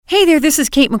Hey there, this is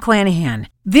Kate McClanahan.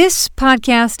 This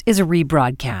podcast is a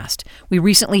rebroadcast. We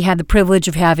recently had the privilege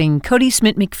of having Kodi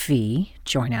Smit-McPhee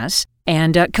join us.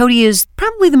 And Kodi is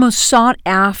probably the most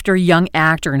sought-after young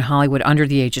actor in Hollywood under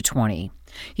the age of 20.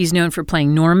 He's known for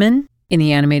playing Norman in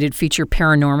the animated feature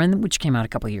ParaNorman, which came out a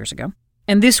couple of years ago.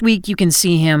 And this week you can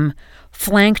see him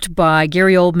flanked by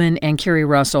Gary Oldman and Kerry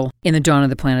Russell in the Dawn of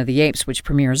the Planet of the Apes, which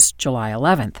premieres July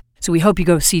 11th. So we hope you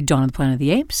go see Dawn of the Planet of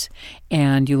the Apes,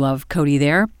 and you love Kodi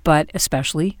there, but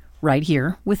especially right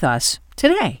here with us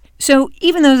today. So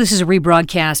even though this is a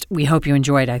rebroadcast, we hope you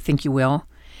enjoyed. I think you will,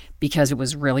 because it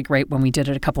was really great when we did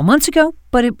it a couple months ago,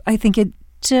 but I think it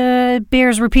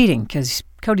bears repeating, because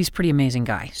Kodi's a pretty amazing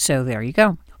guy. So there you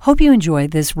go. Hope you enjoy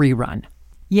this rerun.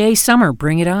 Yay, summer,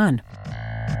 bring it on.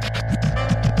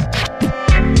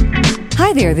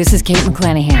 Hi there, this is Kate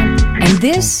McClanahan, and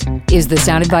this is the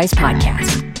Sound Advice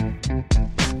Podcast.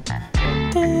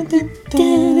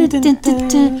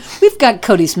 We've got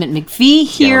Kodi Smit-McPhee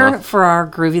here for our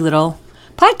groovy little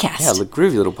podcast. Yeah, the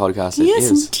groovy little podcast. Yes,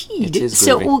 indeed. It is groovy.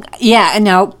 So, and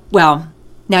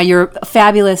now you're a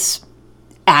fabulous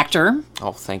actor.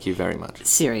 Oh, thank you very much.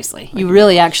 Seriously. You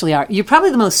really actually are. You're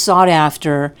probably the most sought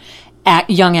after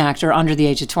young actor under the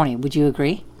age of 20. Would you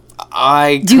agree?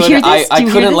 I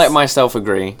couldn't let myself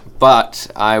agree, but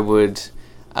I would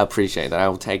appreciate that. I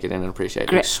will take it in and appreciate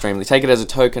it extremely. Take it as a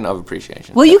token of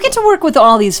appreciation. Well, you get to work with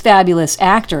all these fabulous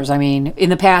actors. I mean, in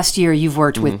the past year, you've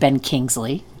worked with Ben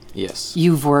Kingsley. Yes.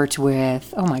 You've worked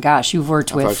with, I've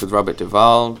worked with Robert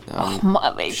Duvall,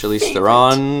 Charlize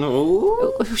Theron.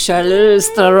 Charlize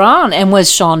Theron. And was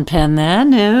Sean Penn there?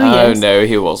 No, no,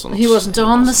 he wasn't. He wasn't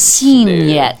on the scene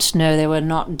yet. No, they were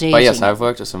not dating. But yes, I've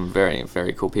worked with some very,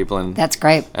 very cool people. And that's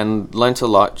great. And learnt a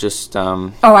lot just...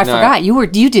 I forgot.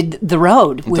 You did The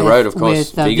Road. The Road, of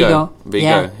course. With Vigo,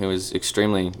 yeah. who was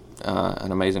extremely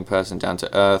an amazing person, down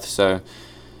to earth. So...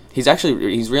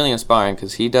 He's really inspiring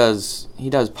because he does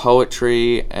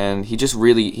poetry, and he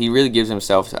really gives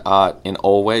himself to art in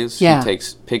all ways. Yeah. He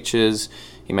takes pictures,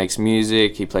 he makes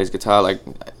music, he plays guitar, like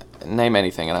name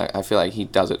anything, and I feel like he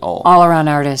does it all. All around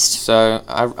artist. So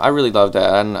I really love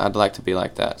that, and I'd like to be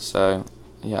like that. So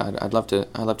yeah, I'd love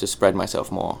to spread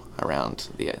myself more around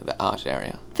the art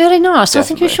area. Very nice. Definitely. I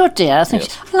think you should, dear.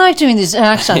 I like doing these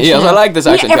accents. Yes, I like this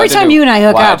accent. Yeah, every time you and I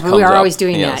hook up, we are always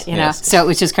doing yes, that, you know. Yes. So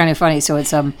it's just kind of funny. So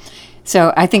it's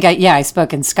So I think I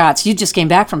spoke in Scots. You just came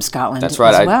back from Scotland. That's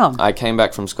right. As well. I came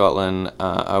back from Scotland.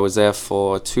 I was there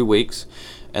for 2 weeks,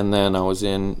 and then I was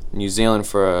in New Zealand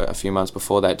for a few months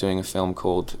before that, doing a film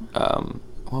called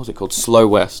what was it called? Slow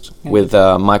West, with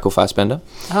Michael Fassbender.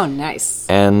 Oh, nice.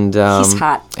 And he's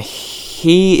hot.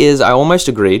 He is. I almost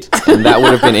agreed, and that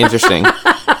would have been interesting.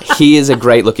 He is a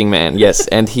great-looking man, yes,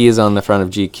 and he is on the front of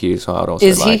GQ, so I would also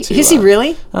like to... Is he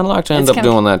really? I'd like to end up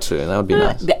doing that too. That would be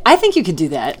nice. I think you could do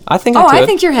that. I think I could. I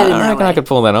think you're headed that way. I reckon I could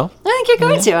pull that off. I think you're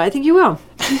going to. I think you will.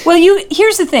 Well,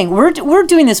 here's the thing. We're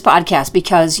doing this podcast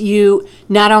because you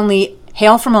not only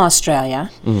hail from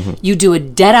Australia, you do a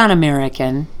dead-on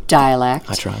American dialect.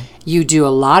 I try. You do a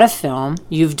lot of film.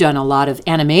 You've done a lot of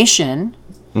animation.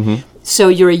 So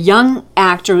you're a young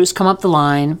actor who's come up the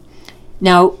line.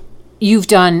 Now, you've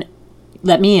done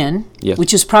Let Me In,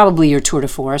 which is probably your tour de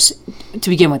force to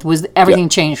begin with. Was everything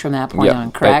changed from that point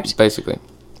on, correct?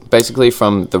 Basically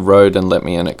from The Road and Let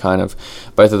Me In, it kind of,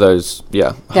 both of those, made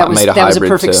a hybrid. That was a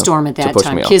perfect storm at that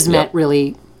time. Kismet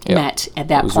really met at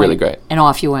that point. It was really great. And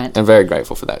off you went. And very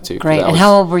grateful for that too. Great. And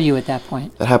how old were you at that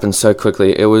point? That happened so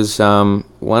quickly. It was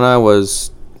when I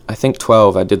was, I think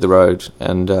 12, I did The Road,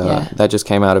 and that just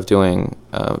came out of doing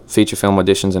feature film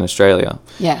auditions in Australia.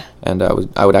 Yeah. And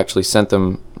I would actually send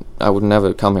them. I would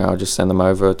never come here. I would just send them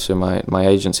over to my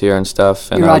agents here and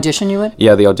stuff. And your audition, you would?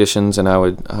 Yeah, the auditions, and I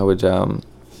would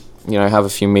have a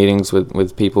few meetings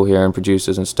with people here and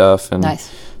producers and stuff. And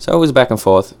nice. So it was back and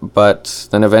forth. But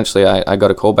then eventually I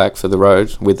got a call back for The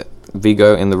Road with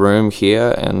Vigo in the room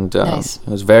here, and nice. It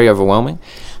was very overwhelming.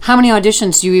 How many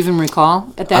auditions do you even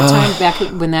recall at that time, back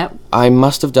when that... I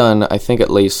must have done, I think,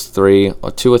 at least 2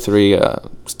 or 3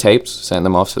 tapes, sent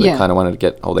them off, so they kind of wanted to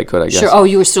get all they could, I guess. Sure. Oh,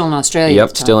 you were still in Australia Yep, at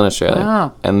the time. still in Australia.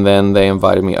 Wow. And then they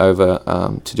invited me over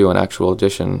to do an actual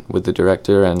audition with the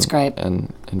director and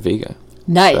Vigo.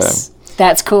 Nice. So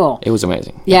that's cool. It was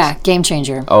amazing. Yeah, game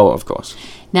changer. Oh, of course.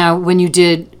 Now, when you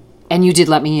did... And you did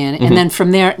Let Me In, and then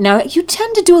from there... Now, you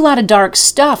tend to do a lot of dark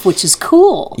stuff, which is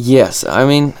cool. Yes, I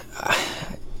mean...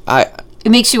 It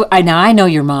makes you... I know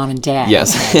your mom and dad.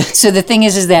 Yes. So the thing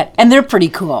is that... And they're pretty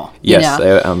cool. Yes, you know?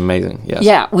 they're amazing, yes.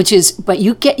 Yeah, which is... But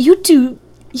you do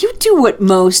what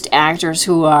most actors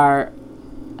who are...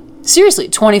 Seriously,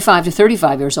 25 to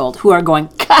 35 years old, who are going,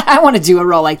 God, I want to do a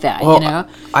role like that, well, you know?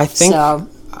 I think... So,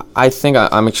 I think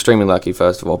I'm extremely lucky,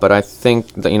 first of all, but I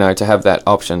think that, you know, to have that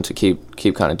option to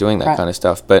keep kind of doing that kind of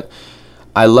stuff. But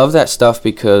I love that stuff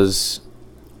because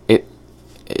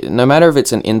no matter if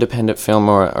it's an independent film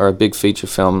or a big feature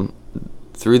film,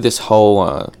 through this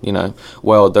whole, you know,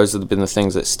 world, those have been the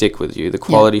things that stick with you, the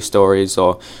quality stories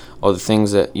or the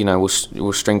things that, you know,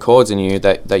 will string chords in you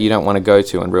that you don't want to go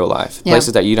to in real life,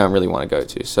 places that you don't really want to go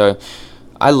to. So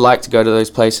I like to go to those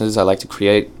places. I like to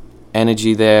create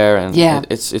energy there, and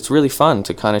it's really fun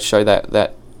to kind of show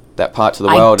that part to the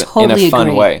world in a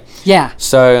fun way. Yeah.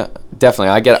 So definitely,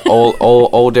 I get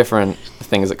all different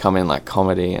things that come in, like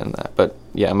comedy and that, but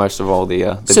yeah, most of all the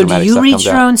dramatic stuff. So do you read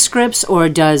your own scripts, or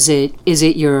is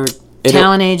it your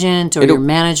talent agent or your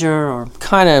manager, or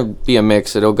kind of be a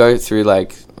mix? It'll go through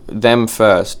like them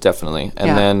first, definitely,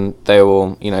 and then they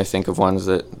will, you know, think of ones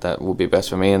that will be best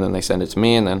for me, and then they send it to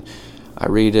me, and then I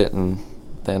read it and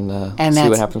then see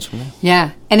what happens from there.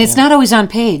 Yeah, and it's not always on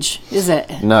page, is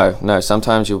it? No.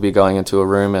 Sometimes you'll be going into a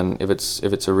room, and if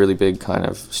it's a really big kind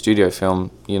of studio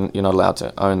film, you're not allowed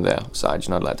to own their sides.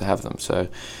 You're not allowed to have them. So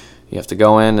you have to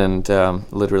go in and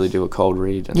literally do a cold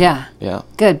read. And, yeah.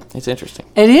 Good. It's interesting.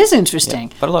 It is interesting.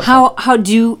 Yeah, but a lot of fun. How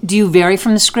do you vary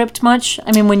from the script much?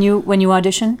 I mean, when you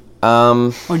audition,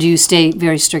 or do you stay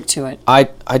very strict to it? I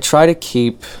try to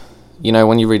keep, you know,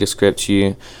 when you read a script,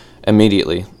 you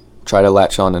immediately try to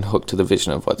latch on and hook to the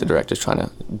vision of what the director's trying to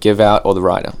give out, or the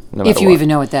writer, no matter if you what. Even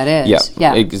know what that is.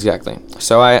 Yeah, exactly.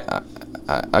 So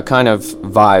a kind of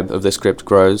vibe of the script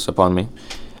grows upon me,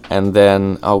 and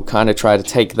then I'll kind of try to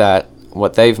take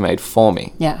what they've made for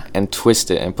me, and twist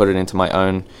it and put it into my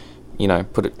own, you know,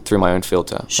 put it through my own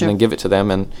filter, and then give it to them.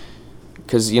 And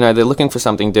because, you know, they're looking for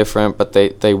something different, but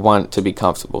they want to be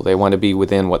comfortable. They want to be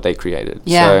within what they created.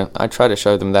 Yeah. So I try to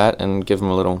show them that and give them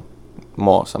a little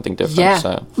more, something different.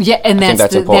 And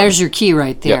there's your key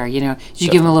right there. You know, you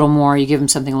give them a little more, you give them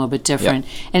something a little bit different,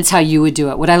 and it's how you would do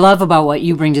it. What I love about what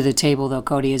you bring to the table, though,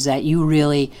 Kodi, is that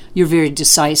you're very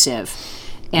decisive,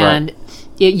 and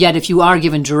yet if you are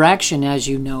given direction, as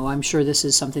you know, I'm sure this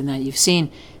is something that you've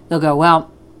seen, they'll go, well,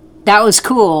 that was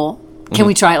cool. Can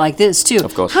we try it like this too?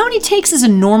 Of course. How many takes is a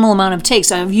normal amount of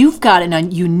takes? You've got a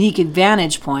unique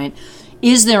advantage point.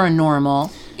 Is there a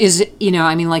normal? Is it, you know,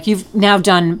 I mean, like, you've now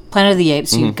done Planet of the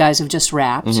Apes. You guys have just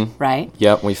wrapped, right?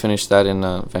 Yep, we finished that in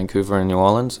Vancouver and New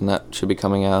Orleans, and that should be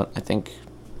coming out, I think,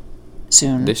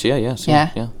 soon. This year, soon.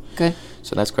 Yeah, good.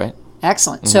 So that's great.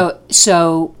 Excellent.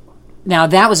 So now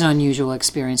that was an unusual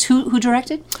experience. Who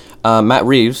directed? Matt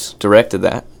Reeves directed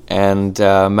that, and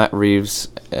Matt Reeves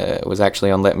was actually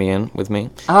on Let Me In with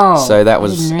me. Oh, so that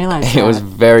was, I didn't realize it was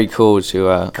very cool to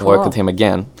work with him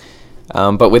again.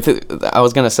 But with it, I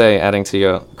was going to say, adding to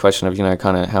your question of, you know,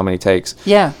 kind of how many takes.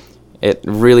 Yeah. It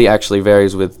really actually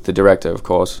varies with the director, of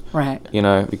course. Right. You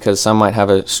know, because some might have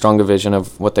a stronger vision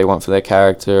of what they want for their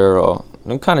character, or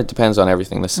it kind of depends on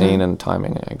everything, the scene and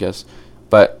timing, I guess.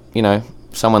 But, you know,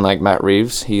 someone like Matt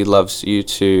Reeves, he loves you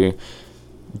to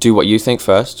do what you think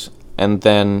first, and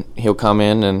then he'll come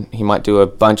in and he might do a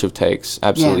bunch of takes,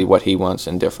 absolutely what he wants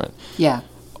and different. Yeah.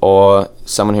 Or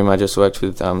someone whom I just worked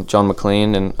with, John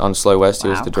McLean, and on Slow West, he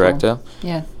was the director.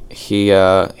 Cool.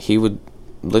 Yeah. He would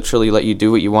literally let you do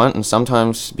what you want, and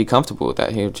sometimes be comfortable with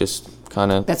that. He would just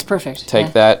kind of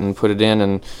take that and put it in,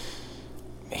 and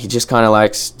he just kind of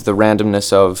likes the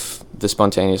randomness of the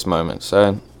spontaneous moment.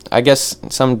 So I guess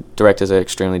some directors are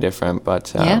extremely different,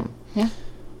 but I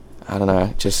don't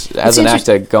know. Just as an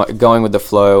actor, going with the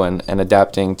flow and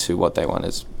adapting to what they want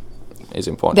is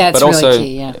important. That's but also,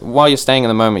 really key, while you're staying in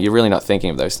the moment, you're really not thinking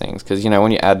of those things, because, you know,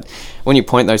 when you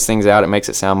point those things out, it makes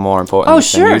it sound more important. Oh,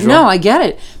 sure, than usual. No, I get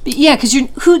it. But yeah, because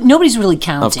nobody's really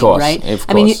counting, of course, right? Of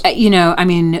course. I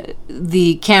mean,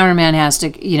 the cameraman has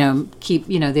to, you know, keep,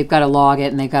 you know, they've got to log it,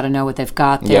 and they've got to know what they've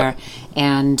got there,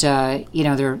 and you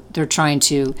know, they're trying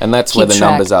to, and that's where the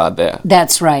numbers are there.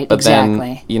 That's right, but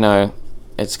exactly. Then, you know,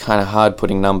 it's kind of hard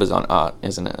putting numbers on art,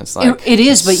 isn't it? It's like it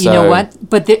is, but you know what?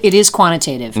 But it is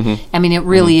quantitative. I mean, it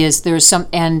really is. There's some,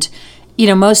 and you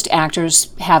know, most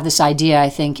actors have this idea. I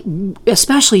think,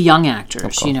 especially young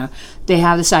actors, you know, they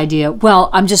have this idea.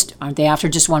 Well, aren't they after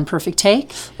just one perfect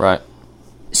take? Right.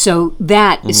 So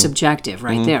that is subjective,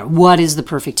 right there. What is the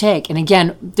perfect take? And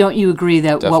again, don't you agree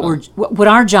that what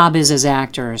our job is as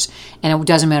actors, and it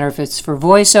doesn't matter if it's for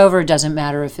voiceover, it doesn't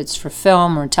matter if it's for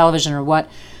film or television or what.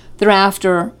 They're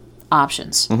after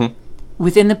options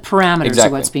within the parameters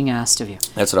of what's being asked of you.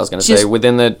 That's what I was going to say.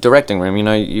 Within the directing room, you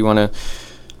know, you want to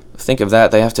think of that.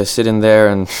 They have to sit in there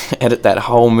and edit that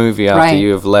whole movie after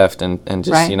you have left and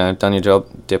just, you know, done your job,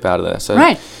 dip out of there.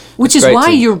 So which is why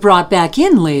you're brought back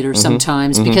in later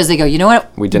sometimes, because they go, you know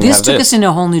what, this took us in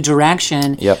a whole new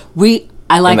direction.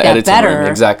 I like that better. Room.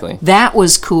 Exactly. That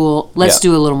was cool. Let's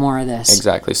do a little more of this.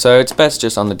 Exactly. So it's best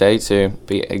just on the day to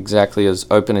be exactly as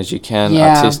open as you can,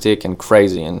 artistic and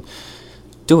crazy, and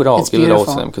do it all. It's Give beautiful. it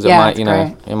all to them, because it might,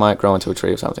 it might grow into a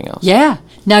tree of something else. Yeah.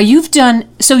 Now you do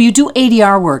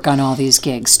ADR work on all these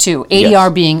gigs too.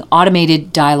 ADR being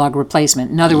automated dialogue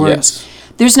replacement. In other words,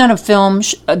 there's not a film,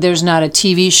 there's not a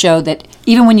TV show that,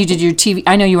 even when you did your TV,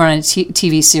 I know you were on a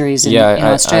TV series in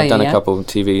Australia. I've done a couple of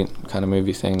TV kind of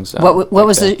movie things. What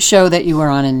was the show that you were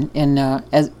on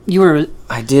as you were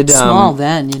small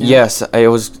then? Yes, it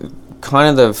was kind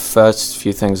of the first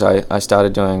few things I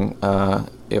started doing.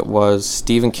 It was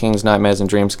Stephen King's Nightmares and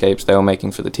Dreamscapes they were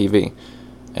making for the TV.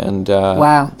 And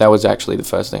that was actually the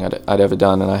first thing I'd ever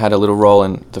done. And I had a little role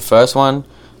in the first one,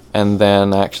 and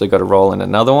then I actually got a role in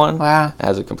another one. Wow.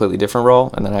 As a completely different role.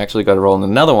 And then I actually got a role in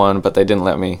another one, but they didn't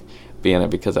let me be in it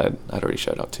because I'd already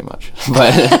showed up too much.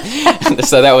 But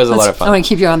so that was a lot of fun. I want to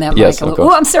keep you on that mic a little.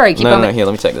 Oh, I'm sorry. No, here,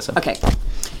 let me take this up. Okay.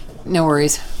 No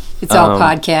worries. It's all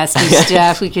podcasty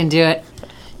stuff. We can do it.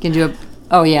 You can do it.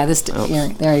 Oh, yeah. Here,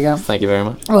 there you go. Thank you very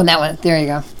much. Oh, and that one. There you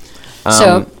go.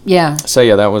 So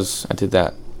I did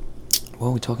that. What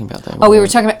were we talking about there? We were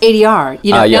talking about ADR.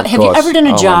 Have you ever done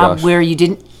a job where you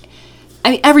didn't... I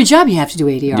mean, every job you have to do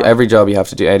ADR. Yeah, every job you have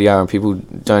to do ADR, and people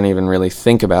don't even really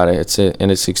think about it. It's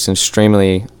an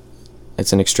extremely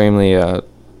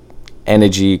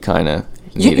energy kind of.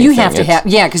 You have to have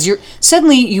because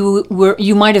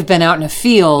you might have been out in a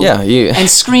field and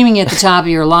screaming at the top of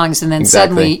your lungs, and then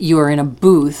suddenly you are in a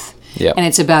booth. Yep. And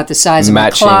it's about the size of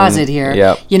a closet here.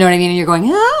 Yep. You know what I mean? And you're going,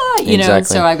 Exactly.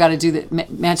 so I've got to do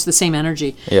match the same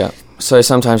energy. Yeah. So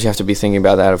sometimes you have to be thinking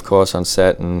about that, of course, on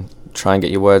set, and try and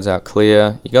get your words out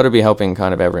clear. You got to be helping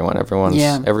kind of everyone.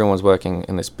 Everyone's working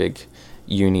in this big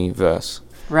universe.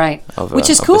 Right. Which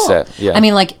is cool. The set. Yeah. I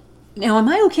mean, now am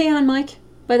I okay on mic,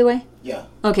 by the way? Yeah.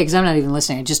 Okay, because I'm not even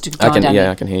listening. Just dawned on me.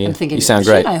 Yeah, I can hear you. I'm thinking, you sound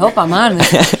great. I hope I'm on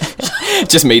this.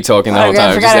 Just me talking the whole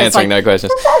time, just answering no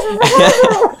questions.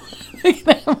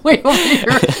 Way over here.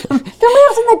 The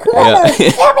mouse in the corner.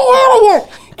 Get me out of here.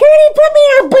 Kodi, put me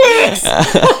on box.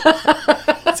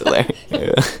 It's hilarious.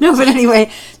 Yeah. No, but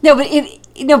anyway, but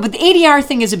the ADR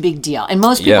thing is a big deal, and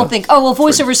most people think,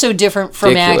 voiceover is so different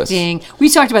from acting. We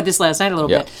talked about this last night a little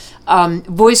bit.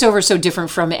 Voiceover is so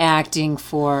different from acting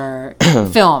for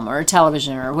film or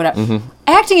television or whatever. Mm-hmm.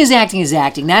 Acting is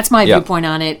acting. That's my viewpoint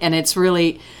on it, and it's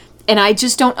really. And I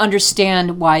just don't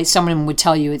understand why someone would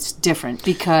tell you it's different,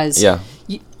 because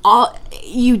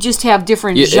you just have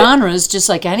different genres, just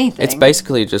like anything. It's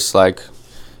basically just like,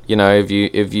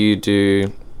 if you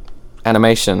do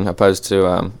animation opposed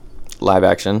to live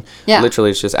action,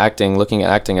 literally it's just looking at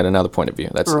acting at another point of view.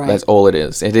 That's all it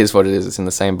is. It is what it is. It's in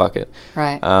the same bucket.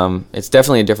 Right. It's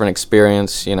definitely a different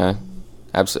experience.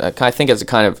 Absolutely. I think it's a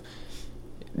kind of.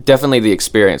 Definitely the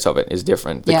experience of it is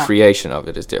different. The creation of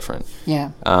it is different.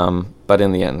 Yeah. But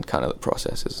in the end, kind of the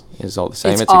process is all the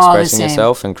same. It's expressing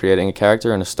yourself and creating a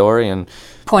character and a story and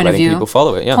letting people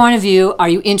follow it. Yeah. Point of view. Are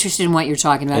you interested in what you're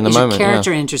talking about? Is your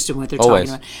character interested in what they're talking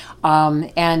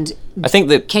about? And I think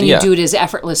that can you do it as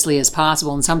effortlessly as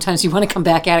possible? And sometimes you want to come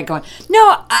back at it going,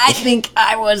 no, I think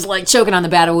I was choking on the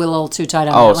bat a little too tight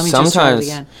on that. Let me just try it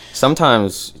again.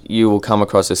 Sometimes you will come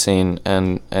across a scene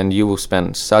and you will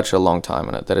spend such a long time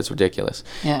in it that it's ridiculous.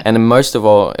 Yeah. And most of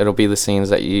all, it'll be the scenes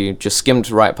that you just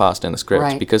skimmed right past in the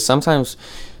script, because sometimes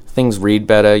things read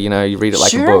better. You read it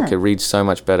like a book. It reads so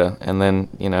much better, and then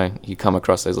you come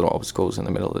across those little obstacles in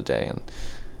the middle of the day, and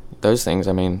those things.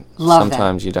 I mean,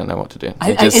 sometimes you don't know what to do.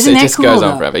 It just cool, goes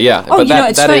on forever. Yeah, but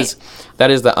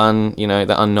that is the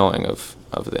unknowing of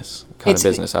this kind of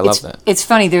business. I love that. It's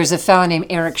funny. There's a fellow named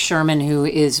Eric Sherman who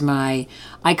is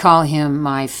I call him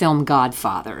my film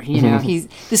godfather. He's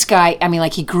this guy. I mean,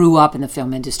 he grew up in the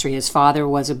film industry. His father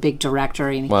was a big director,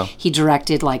 and he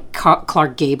directed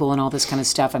Clark Gable and all this kind of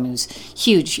stuff. I mean, it was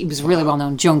huge. He was really well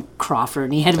known. Joan Crawford,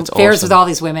 and he had affairs with all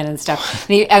these women and stuff.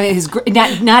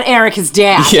 And not Eric, his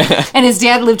dad. Yeah. And his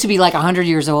dad lived to be 100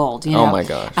 years old. Oh my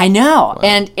gosh. I know.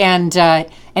 Wow.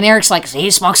 And Eric's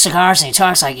he smokes cigars and he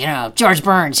talks like George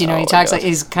Burns. He talks like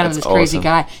he's kind of this crazy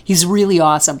guy. He's really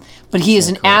awesome, but he is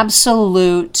an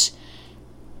absolute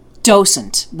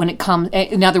docent when it comes.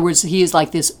 In other words, he is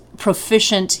this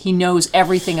proficient. He knows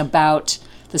everything about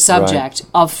the subject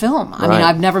of film. I mean,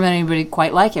 I've never met anybody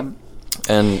quite like him.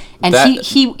 And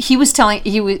he was telling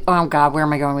oh God, where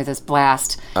am I going with this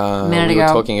blast? A minute ago,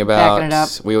 backing it up.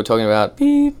 We were talking about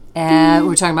beep. And we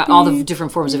were talking about all the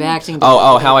different forms of acting.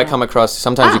 How I come across.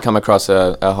 Sometimes you come across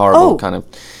a horrible kind of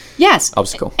Yes.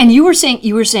 obstacle. And you were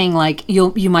saying like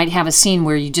you might have a scene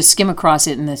where you just skim across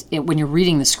it when you're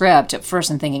reading the script at first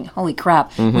and thinking, holy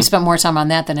crap, we spent more time on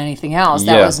that than anything else.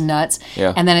 That was nuts.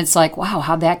 Yeah. And then it's like, wow,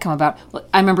 how'd that come about?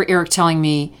 I remember Eric telling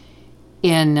me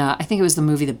in, I think it was the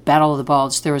movie The Battle of the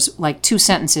Bulge, there was like 2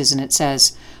 sentences and it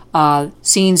says,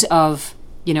 scenes of,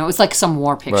 it's like some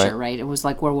war picture, right? It was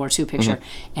like World War II picture.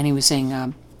 And he was saying,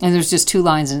 and there's just 2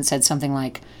 lines and it said something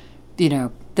like,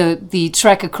 the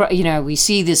trek across, we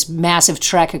see this massive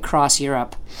trek across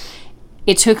Europe.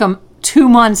 It took them 2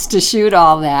 months to shoot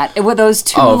all that. With those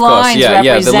 2 lines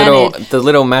represented. The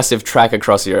little massive trek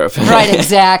across Europe. Right,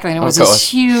 exactly. And it was this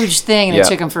huge thing, and it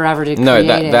took them forever to create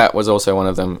it. That was also one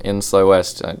of them in Slow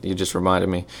West. You just reminded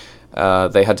me.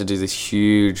 They had to do this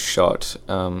huge shot,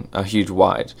 a huge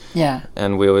wide. Yeah.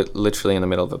 And we were literally in the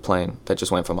middle of a plain that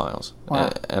just went for miles.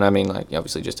 Wow. And I mean, like,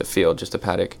 obviously just a field, just a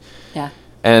paddock. Yeah.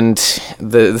 And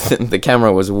the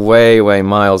camera was way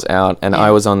miles out, and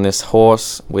I was on this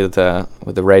horse with the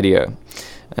radio,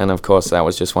 and of course that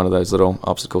was just one of those little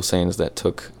obstacle scenes that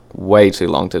took way too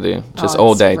long to do. Just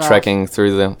all day trekking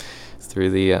through the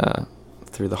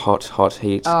hot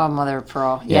heat. Oh, mother of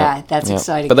pearl. Yeah, that's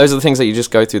exciting. But those are the things that you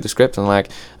just go through the script and like,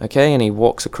 okay, and he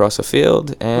walks across a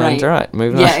field and all right,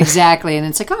 moving on. Yeah, exactly. And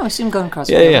it's like, oh, I see him going across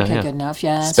a field. Okay, good enough.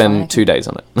 Yeah, that's spend 2 days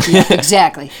on it. Yeah,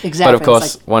 exactly. But of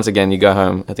course, once again, you go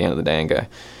home at the end of the day and go,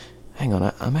 hang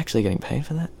on, I'm actually getting paid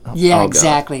for that?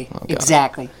 Exactly.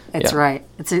 Exactly. That's right.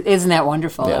 Isn't that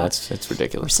wonderful? Yeah, it's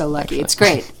ridiculous. We're so lucky. Actually. It's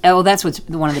great. Well, that's what's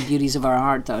one of the beauties of our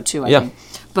art, though, too, I think.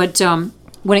 But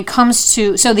when it comes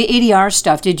to the ADR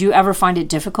stuff, did you ever find it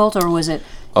difficult, or was it?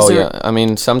 I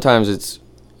mean, sometimes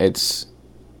I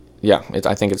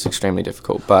think it's extremely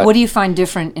difficult. But what do you find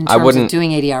different in terms of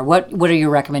doing ADR? What are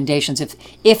your recommendations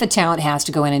if a talent has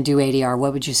to go in and do ADR?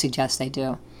 What would you suggest they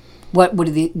do? What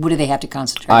do they have to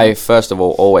concentrate on? I first of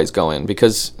all always go in,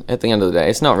 because at the end of the day,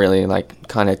 it's not really like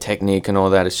kind of technique and all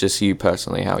that. It's just you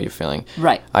personally, how you're feeling.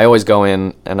 Right. I always go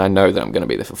in and I know that I'm going to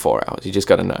be there for 4 hours. You just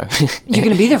got to know. You're going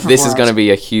to be there for 4 hours. This is going to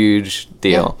be a huge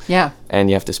deal. Yeah. And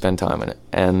you have to spend time in it.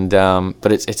 And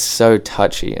but it's so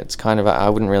touchy. It's kind of I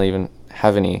wouldn't really even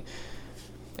have any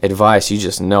advice. You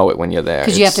just know it when you're there,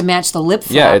 because you have to match the lip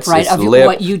flap, right, of lip,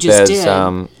 what you just did.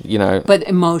 But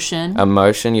emotion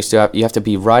you have to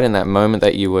be right in that moment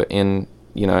that you were in,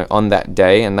 on that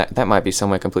day, and that might be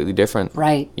somewhere completely different,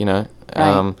 right?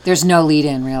 Right. There's no lead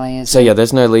in, really,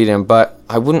 there's no lead in, but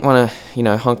I wouldn't want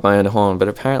to honk my own horn, but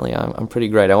apparently I'm pretty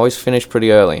great. I always finish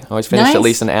pretty early. I always finish at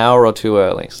least an hour or 2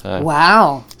 early. So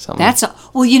wow,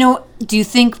 do you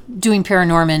think doing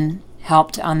ParaNorman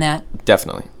helped on that?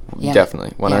 Definitely. Yeah.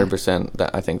 Definitely, 100%.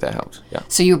 That I think that helped. Yeah.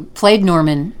 So you played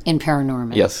Norman in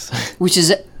ParaNorman. Yes. Which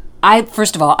is,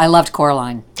 first of all, I loved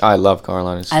Coraline. I love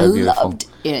Coraline. It's so beautiful. I loved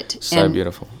it. So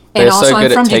beautiful. And also,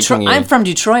 I'm from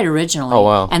Detroit originally. Oh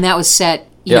wow. And that was set.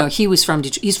 He's from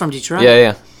Detroit. Yeah,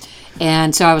 yeah.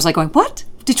 And so I was like going, what?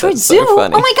 Detroit Zoo? So oh my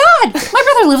God! My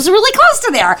brother lives really close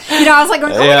to there. I was like, oh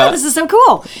my God, this is so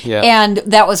cool. Yeah. And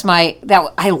that was I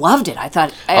loved it. I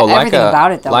thought everything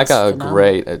about it. Leica are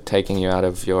great at taking you out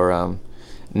of your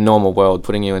normal world,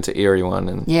 putting you into eerie one,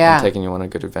 and taking you on a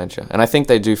good adventure. And I think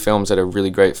they do films that are really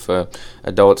great for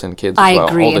adults and kids as well. I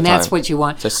agree, and that's what you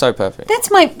want. They're so perfect. That's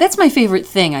my favorite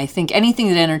thing. I think anything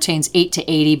that entertains 8 to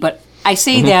 80, but I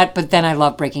say that, but then I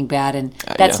love Breaking Bad, and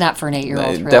that's not for an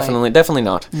 8-year-old. Really. Definitely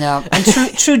not. No, and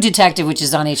True Detective, which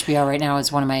is on HBO right now,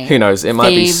 is one of my. Who knows? It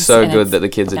might be so good that the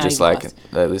kids are just like,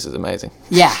 "This is amazing."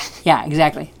 Yeah,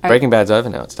 exactly. Breaking Bad's over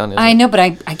now; it's done. I know, but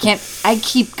I can't. I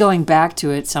keep going back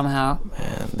to it somehow.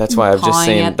 Man, that's why I've just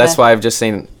seen. That's why I've just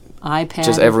seen. iPad.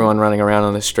 Just everyone running around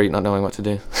on the street not knowing what to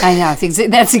do. I know.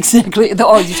 That's exactly. You're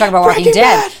talking about Walking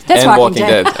Dead. That's Walking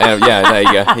Dead. Yeah, there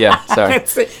you go. Yeah, sorry.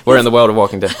 We're in the world of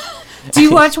Walking Dead. Do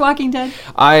you watch Walking Dead?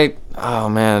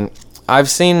 I've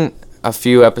seen a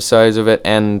few episodes of it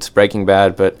and Breaking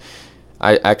Bad, but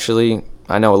I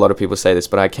know a lot of people say this,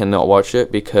 but I cannot watch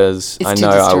it because I know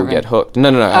I will get hooked. No,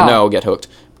 I know I'll get hooked.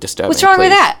 Disturbing. What's wrong with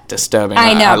that? Disturbing.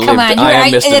 I know. Come on. I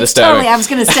am Mr. Disturbing. Totally. I was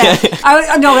going to say.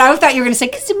 I thought you were going to say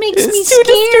because it makes me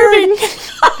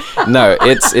scared. No,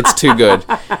 it's too good,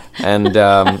 and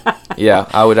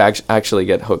I would actually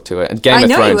get hooked to it. And Game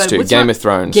of Thrones too. Game of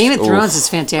Thrones. Game of Thrones is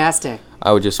fantastic.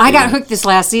 I would just. I got hooked this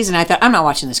last season. I thought I'm not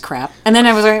watching this crap, and then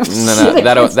I was like,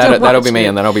 no, that'll be me,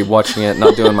 and then I'll be watching it,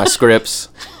 not doing my scripts.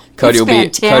 Kodi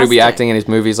will be acting in his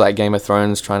movies like Game of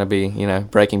Thrones, trying to be,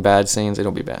 Breaking Bad scenes.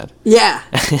 It'll be bad. Yeah.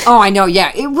 Oh, I know.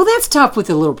 Yeah. Well, that's tough with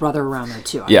the little brother around there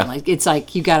too. I mean, it's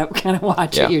like you got to kind of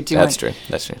watch what you're doing. That's true.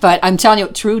 But I'm telling you,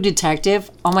 True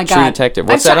Detective. Oh my God. True Detective.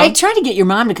 What's that on? I tried to get your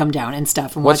mom to come down and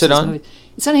stuff and watch this movie.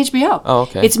 It's on HBO. Oh,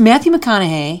 okay. It's Matthew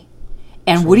McConaughey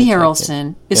And Woody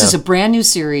Harrelson, this is a brand new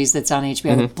series that's on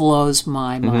HBO. It blows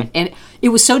my mind. And it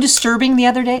was so disturbing the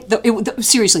other day.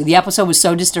 Seriously, the episode was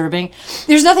so disturbing.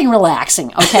 There's nothing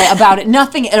relaxing, about it.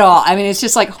 Nothing at all. I mean, it's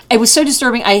just like, it was so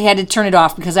disturbing, I had to turn it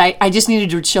off because I just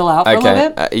needed to chill out for a little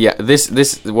bit.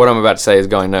 This what I'm about to say is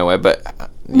going nowhere,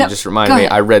 but you just reminded me,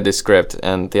 I read this script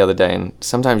and the other day, and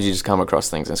sometimes you just come across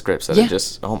things in scripts that are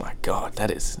just, oh my God,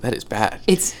 that is bad.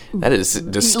 That is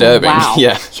disturbing. Wow.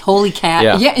 Yeah. Holy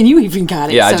cat. Yeah, and you even got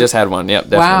it. Yeah, so. I just had one. Yep,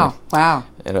 definitely. Wow.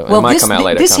 It might come out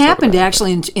later. This happened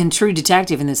actually in True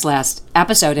Detective in this last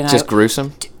episode. And just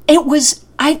gruesome? It was...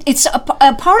 It's a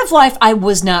part of life I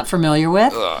was not familiar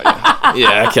with. Oh,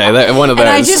 yeah. Okay, one of those.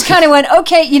 And I just kind of went,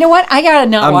 okay, you know what? I got to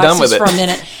not watch this for a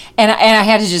minute. And I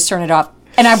had to just turn it off.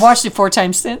 And I've watched it 4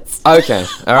 times since. Okay.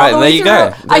 All right. There you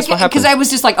go. That's what happens. Because I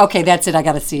was just like, okay, that's it. I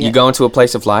got to see it. You go into a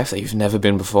place of life that you've never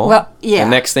been before. Well, yeah.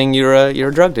 And next thing, you're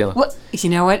a drug dealer. Well, you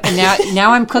know what? And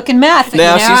now I'm cooking meth.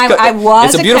 Now I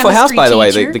was It's a beautiful house, by the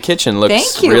way. The kitchen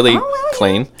looks really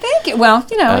clean. Thank you. Well,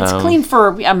 it's clean for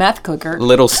a meth cooker.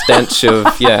 Little stench of,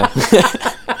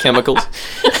 chemicals.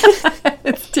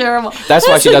 It's terrible. That's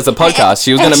why she does the podcast.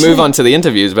 She was going to move on to the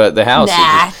interviews, but the house.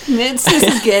 Nah, this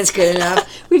is good. It's good enough.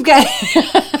 We've got...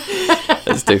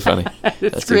 That's too funny.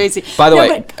 That's crazy. By the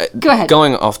way, go ahead.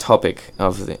 Going off topic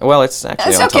of the... Well, it's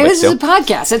actually on topic This still. is a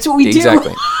podcast. That's what we do.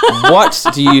 Exactly. What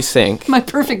do you think... My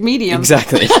perfect medium.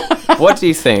 Exactly. What do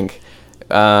you think,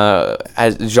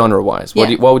 as genre-wise,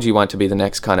 what would you want to be the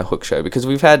next kind of hook show? Because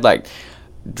we've had, like,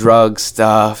 drug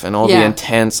stuff and all the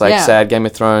intense, sad Game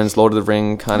of Thrones, Lord of the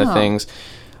Ring kind of things.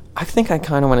 I think I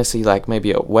kind of want to see, like,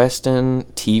 maybe a Western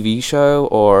TV show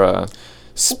or a...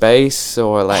 space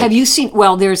or like... Have you seen...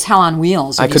 Well, there's Hell on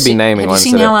Wheels. I could be naming one. Have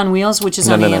you seen Hell on Wheels, which is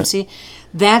on AMC?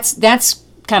 That's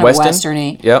kind of Western?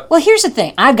 Western-y. Yep. Well, here's the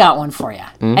thing. I've got one for you.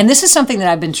 And this is something that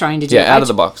I've been trying to do. Yeah, out of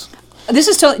the box. This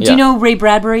is totally... Do you know Ray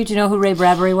Bradbury? Do you know who Ray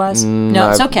Bradbury was?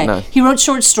 No, it's okay. No. He wrote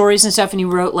short stories and stuff, and he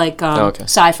wrote like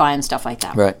sci-fi and stuff like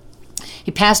that. Right.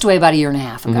 He passed away about a year and a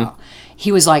half ago.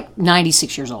 He was like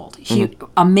 96 years old.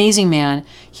 Amazing man.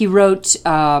 He wrote,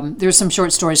 there's some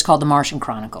short stories called The Martian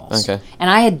Chronicles. Okay. And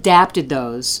I adapted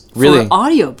those for an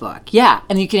audiobook. Yeah.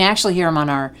 And you can actually hear them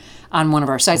on one of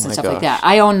our sites and stuff like that.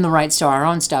 I own the rights to our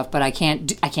own stuff, but I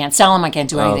can't sell them. I can't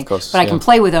do anything. Of course, but I can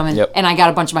play with them. And I got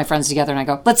a bunch of my friends together and I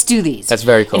go, let's do these. That's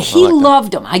very cool. And he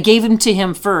loved them. I gave them to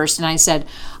him first and I said,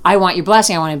 I want your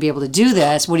blessing. I want to be able to do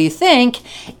this. What do you think?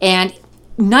 And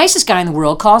nicest guy in the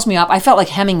world calls me up. I felt like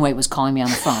Hemingway was calling me on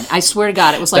the phone. I swear to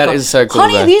God, it was like, that is so cool,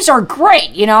 honey, these are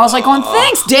great. I was like going,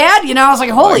 thanks, Dad. I was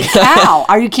like, holy cow,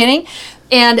 are you kidding?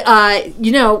 And,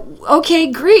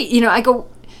 okay, great. I go,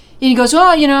 and he goes,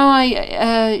 well,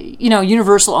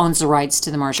 Universal owns the rights to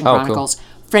the Martian Chronicles. Cool.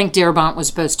 Frank Darabont was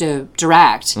supposed to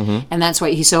direct, and that's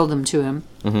why he sold them to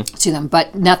them.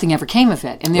 But nothing ever came of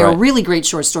it. And they're really great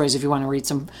short stories if you want to read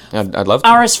some. I'd love to.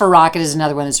 Ours for Rocket is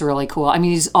another one that's really cool. I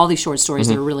mean, all these short stories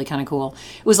that are really kind of cool.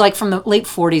 It was like from the late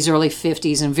 40s, early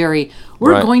 50s, and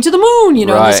we're going to the moon,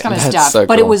 this kind of stuff. So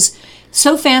but cool. It was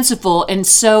so fanciful and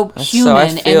so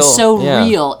human and so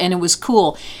real, and it was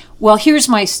cool. Well, here's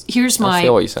my. I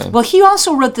feel what you're saying. Well, he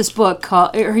also wrote this book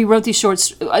he wrote these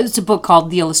shorts. It's a book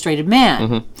called The Illustrated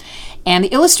Man. And The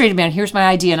Illustrated Man. Here's my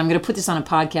idea, and I'm going to put this on a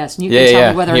podcast, and you can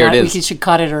tell me whether or not we should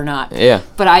cut it or not. Yeah.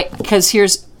 But because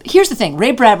here's the thing.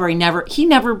 Ray Bradbury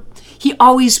he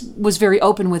always was very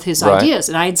open with his ideas,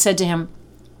 and I had said to him,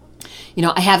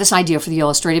 I have this idea for The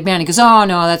Illustrated Man. He goes, oh,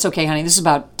 no, that's okay, honey. This is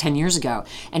about 10 years ago.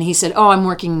 And he said, I'm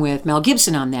working with Mel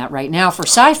Gibson on that right now for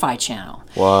Sci-Fi Channel.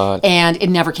 What? And it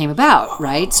never came about,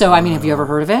 right? So, have you ever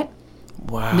heard of it?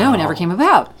 Wow. No, it never came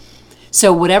about.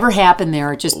 So whatever happened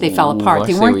there, they fell apart.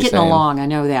 They weren't getting along, I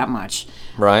know that much.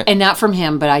 Right. And not from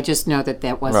him, but I just know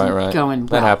that wasn't going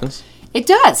well. That happens. It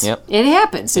does. Yep. It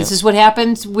happens. This is what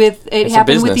happens with the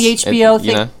HBO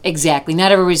thing. Exactly.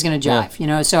 Not everybody's going to jive,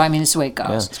 So this is the way it goes.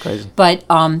 Yeah, it's crazy. But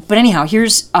anyhow,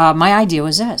 here's my idea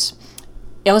was this.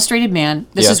 Illustrated Man.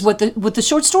 This is what the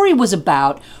short story was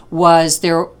about.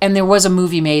 There was a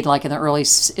movie made like in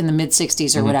the mid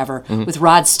 '60s or whatever with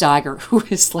Rod Steiger, who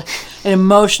is like an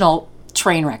emotional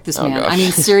train wreck. This man.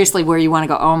 Gosh. Seriously, where you want to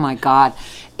go? Oh my God.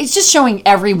 It's just showing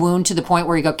every wound to the point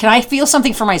where you go, can I feel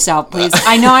something for myself, please?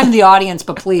 I know I'm the audience,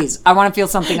 but please, I want to feel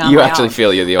something on my own. You actually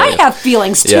feel you're the audience. I have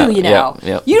feelings too,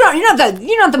 Yeah.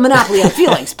 You're not the monopoly of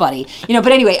feelings, buddy.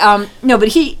 But anyway, but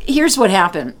here's what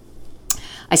happened.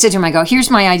 I said to him, I go, here's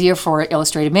my idea for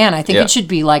Illustrated Man. I think it should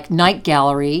be like Night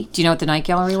Gallery. Do you know what the Night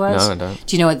Gallery was? No, I don't.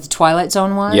 Do you know what the Twilight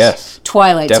Zone was? Yes.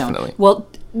 Twilight Zone. Definitely. Well,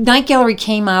 Night Gallery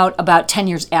came out about 10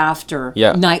 years after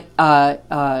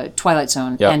Twilight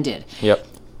Zone ended. Yep.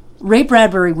 Ray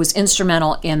Bradbury was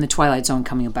instrumental in the Twilight Zone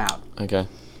coming about. Okay.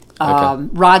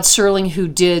 Rod Serling, who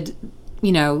did,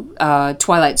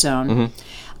 Twilight Zone,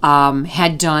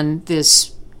 had done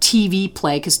this TV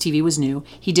play, because TV was new.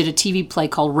 He did a TV play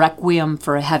called Requiem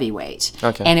for a Heavyweight.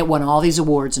 Okay. And it won all these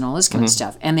awards and all this kind of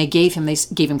stuff. And they gave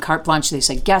him carte blanche. They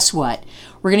said, guess what?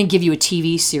 We're going to give you a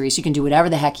TV series. You can do whatever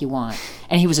the heck you want.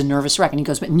 And he was a nervous wreck. And he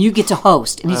goes, but you get to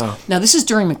host. And now this is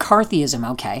during McCarthyism,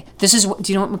 okay? Do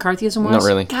you know what McCarthyism was? Not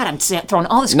really. God, I'm throwing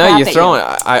all this crap at you. No, you're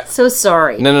throwing. So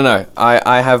sorry. No.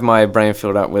 I have my brain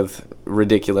filled up with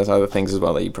ridiculous other things as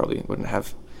well that you probably wouldn't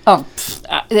have. Oh,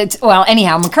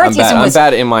 anyhow, McCarthyism I'm was...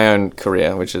 bad in my own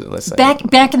career, which is, let's say...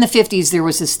 Back in the 50s, there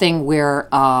was this thing where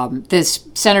this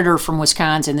senator from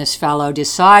Wisconsin, this fellow,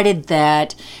 decided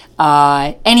that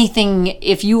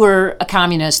if you were a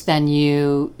communist, then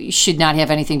you should not have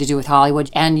anything to do with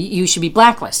Hollywood, and you should be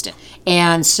blacklisted.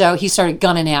 And so he started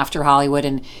gunning after Hollywood,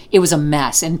 and it was a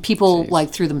mess. And people,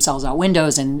 threw themselves out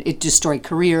windows, and it destroyed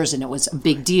careers, and it was a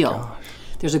big deal. Gosh.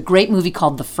 There's a great movie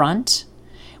called The Front,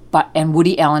 and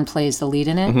Woody Allen plays the lead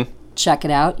in it. Mm-hmm. Check it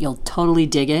out; you'll totally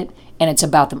dig it. And it's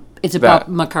about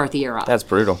McCarthy era. That's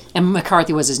brutal. And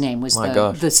McCarthy was his name, was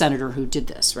the senator who did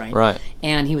this, right? Right.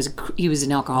 And he was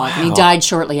an alcoholic, and he died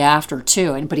shortly after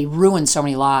too. But he ruined so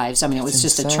many lives. I mean, it was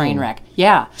just a train wreck.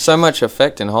 Yeah. So much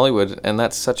effect in Hollywood, and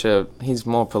that's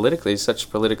he's such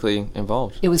politically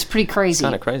involved. It was pretty crazy.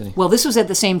 Kind of crazy. Well, this was at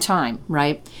the same time,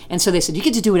 right? And so they said, you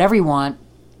get to do whatever you want.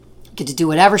 Get to do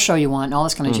whatever show you want and all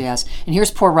this kind of jazz. And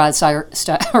here's poor Rod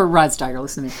Steiger,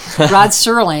 listen to me. Rod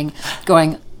Serling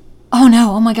going, oh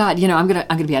no, oh my God, I'm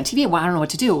gonna be on TV. Well, I don't know what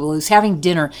to do. Well, he was having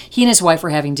dinner. He and his wife were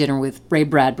having dinner with Ray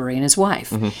Bradbury and his wife.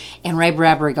 Mm-hmm. And Ray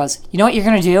Bradbury goes, you know what you're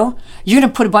gonna do? You're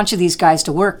gonna put a bunch of these guys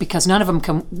to work because none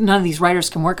of these writers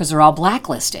can work because they're all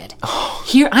blacklisted.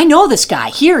 Here, I know this guy.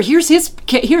 Here's his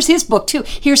book too.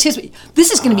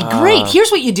 This is gonna be great. Here's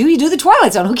what you do. You do the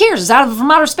Twilight Zone. Who cares? It's from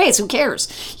outer space. Who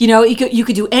cares? You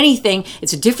could do anything.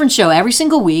 It's a different show every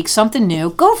single week. Something new.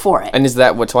 Go for it. And is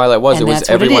that what Twilight was? And it was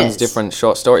everyone's different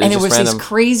short stories. And it was random. These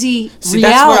crazy realities.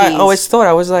 That's what I always thought.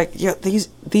 I was like, yeah,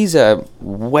 these are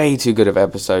way too good of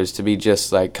episodes to be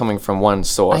just like coming from one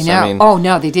source. I know.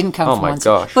 No, they didn't come from one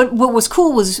source. But what was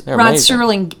cool was Rod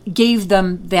Serling gave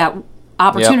them that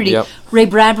opportunity. Yep. Ray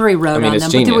Bradbury wrote on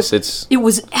them. Genius. It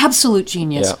was absolute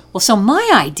genius. Yep. Well, so my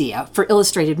idea for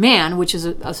Illustrated Man, which is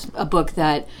a book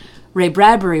that Ray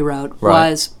Bradbury wrote,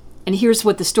 was... And here's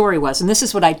what the story was. And this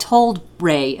is what I told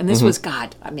Ray. And this was,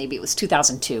 maybe it was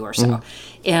 2002 or so. Mm-hmm.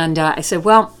 And I said,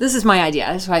 well, this is my idea.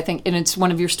 That's what I think. And it's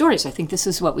one of your stories. I think this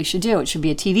is what we should do. It should be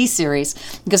a TV series.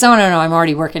 Because, no, I'm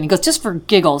already working. He goes, just for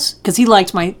giggles. Because he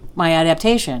liked my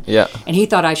adaptation. Yeah. And he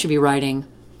thought I should be writing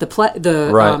the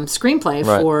screenplay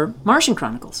for Martian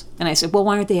Chronicles. And I said, well,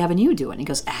 why aren't they having you do it? And he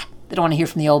goes, they don't want to hear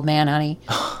from the old man, honey.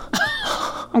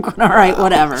 I'm going, all right,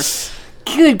 whatever.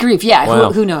 Good grief, yeah,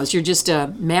 wow. Who knows? You're just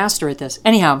a master at this.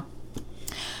 Anyhow,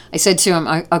 I said to him,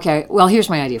 okay, well, here's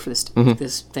my idea for this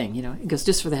thing. He goes,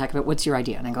 just for the heck of it, what's your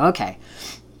idea? And I go, okay,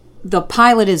 the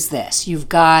pilot is this. You've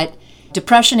got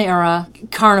Depression era,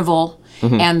 Carnival,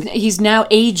 and he's now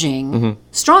aging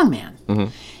strongman. Mm-hmm.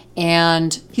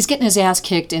 And he's getting his ass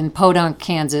kicked in Podunk,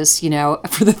 Kansas,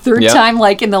 for the third time,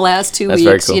 like in the last 2 weeks,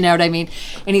 very cool. You know what I mean?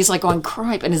 And he's like going,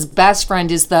 cripe, and his best friend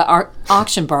is the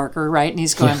auction barker, right? And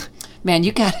he's going... Man,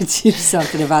 you got to do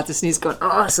something about this. And he's going,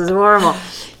 this is horrible. And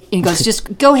he goes,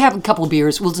 just go have a couple of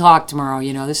beers. We'll talk tomorrow.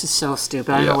 This is so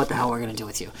stupid. I don't know what the hell we're going to do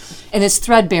with you. And it's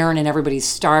threadbare and everybody's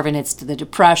starving. It's the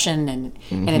Depression and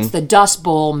it's the Dust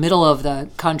Bowl, middle of the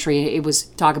country. It was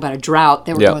talk about a drought.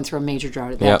 They were going through a major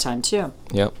drought at that time too.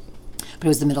 Yep. But it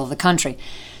was the middle of the country.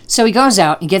 So he goes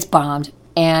out, he gets bombed,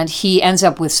 and he ends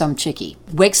up with some chickie.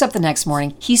 Wakes up the next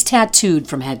morning. He's tattooed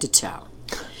from head to toe.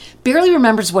 Barely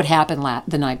remembers what happened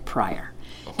the night prior.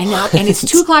 And it's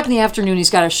 2 o'clock in the afternoon. He's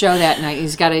got a show that night.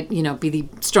 He's got to, be the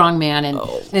strong man. And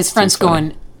his friend's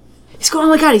going, oh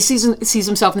my God, he sees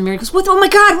himself in the mirror. He goes, what? Oh my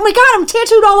God, I'm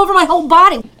tattooed all over my whole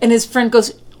body. And his friend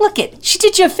goes, look it, she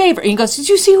did you a favor. And he goes, did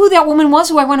you see who that woman was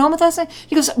who I went home with last night?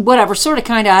 He goes, whatever, sort of,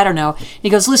 kind of, I don't know. And he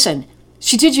goes, listen,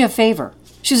 she did you a favor.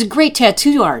 She's a great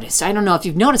tattoo artist. I don't know if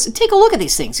you've noticed. Take a look at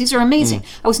these things. These are amazing.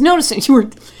 I was noticing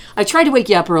I tried to wake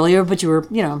you up earlier, but you were,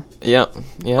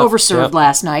 overserved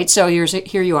last night. So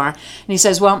here you are. And he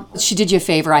says, well, she did you a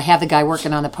favor. I have the guy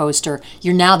working on the poster.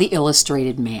 You're now the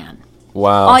Illustrated Man.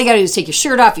 Wow. All you got to do is take your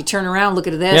shirt off. You turn around, look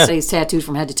at this. He's tattooed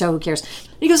from head to toe. Who cares?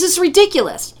 And he goes, this is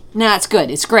ridiculous. Nah, it's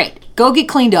good. It's great. Go get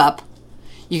cleaned up.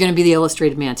 You're going to be the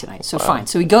Illustrated Man tonight. So fine.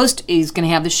 So he's going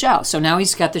to have the show. So now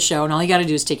he's got the show, and all you got to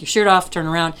do is take your shirt off, turn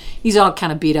around. He's all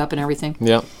kind of beat up and everything.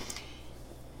 Yeah.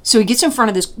 So he gets in front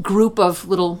of this group of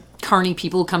little carny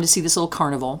people who come to see this little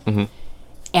carnival,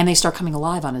 and they start coming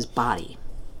alive on his body.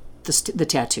 the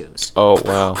tattoos. Oh,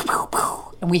 wow.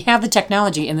 And we have the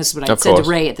technology, and this is what I said to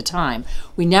Ray at the time.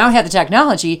 We now have the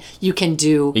technology. You can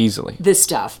do easily this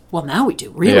stuff. Well, now we do.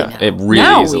 Really now. It really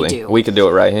now easily. We do. We could do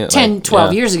it right here. 10,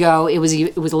 12 years ago, it was a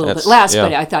little bit less,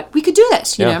 but I thought, we could do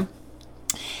this, you know?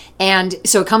 And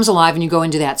so it comes alive, and you go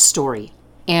into that story.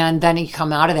 And then you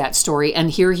come out of that story, and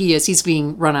here he is. He's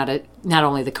being run out of not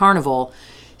only the carnival,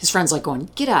 his friend's like going,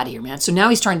 get out of here, man. So now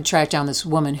he's trying to track down this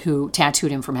woman who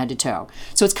tattooed him from head to toe.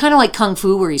 So it's kind of like Kung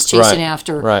Fu where he's chasing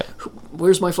after,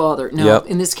 where's my father? No,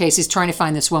 in this case, he's trying to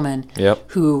find this woman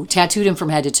who tattooed him from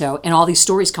head to toe, and all these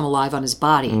stories come alive on his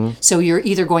body. So you're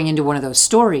either going into one of those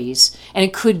stories, and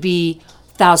it could be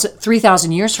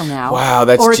 3,000 years from now. Wow,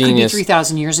 that's or it genius. Could be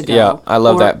 3,000 years ago. Yeah, I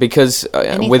love that because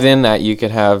within that you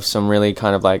could have some really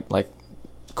kind of like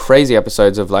crazy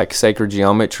episodes of like sacred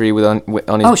geometry on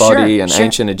his body and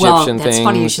ancient Egyptian things. That's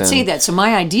funny you should say that. So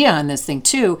my idea on this thing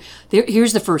too,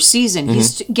 here's the first season.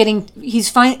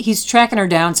 He's tracking her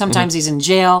down. Sometimes he's in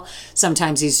jail.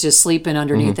 Sometimes he's just sleeping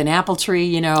underneath an apple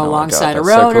tree, alongside a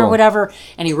road or whatever.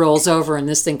 And he rolls over and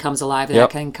this thing comes alive. And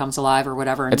that thing comes alive or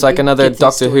whatever. It's like another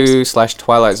Doctor Who /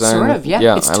 Twilight Zone. Sort of,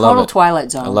 yeah. It's total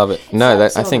Twilight Zone. I love it. No,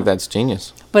 I think that's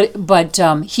genius. But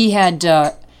he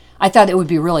had... I thought it would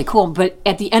be really cool, but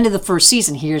at the end of the first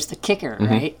season, here's the kicker,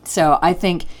 right? So I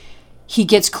think he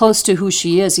gets close to who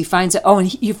she is. He finds out,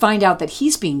 and you find out that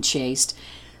he's being chased.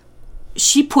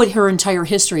 She put her entire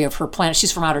history of her planet.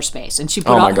 She's from outer space, and she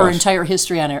put her entire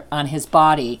history on his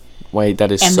body. Wait,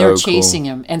 that is so cool. And they're chasing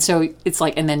him, and so it's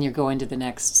like, and then you go into the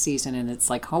next season, and it's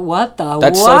like, what?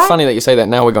 That's so funny that you say that.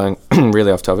 Now we're going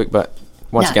really off topic, but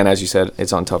once again, as you said,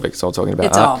 it's on topic. It's all talking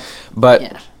about art.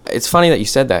 But it's funny that you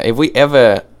said that. If we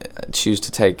ever choose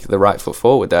to take the right foot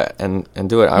forward with that and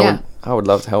do it, I would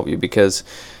love to help you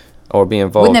or be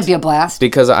involved. Wouldn't that be a blast?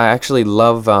 Because I actually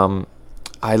love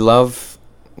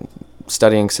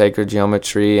studying sacred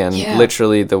geometry and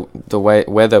literally the way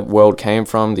where the world came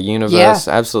from, the universe,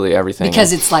 absolutely everything.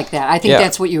 Because it's like that. I think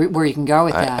that's where you can go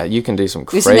with that. You can do some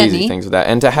crazy things with that,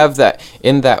 and to have that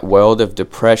in that world of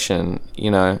depression,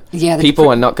 people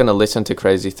are not going to listen to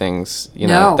crazy things,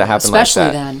 that happen like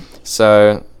that. Then.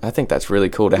 So I think that's really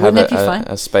cool to have a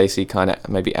spacey kind of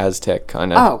maybe Aztec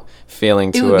kind of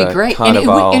feeling to a carnival. It would be great,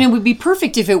 and it would be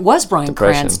perfect if it was Bryan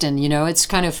Cranston. It's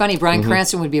kind of funny. Bryan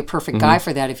Cranston would be a perfect guy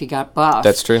for that if he got buff.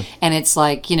 That's true. And it's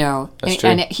like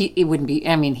it wouldn't be.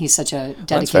 I mean, he's such a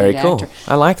dedicated actor. Cool.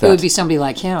 I like that. It would be somebody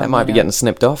like him. That might be getting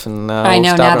snipped off, and I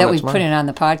know now that we've put it on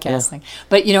the podcast thing.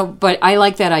 But but I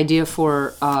like that idea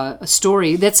for a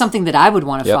story. That's something that I would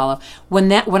want to follow.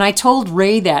 When I told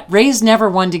Ray that, Ray's never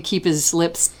one to keep his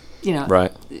lips.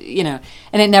 Right.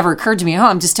 And it never occurred to me,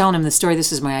 I'm just telling him the story,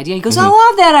 this is my idea. He goes, I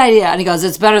love that idea. And he goes,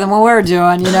 it's better than what we're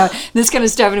doing, this kind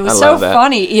of stuff. And it was so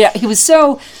funny. Yeah, he was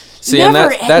so...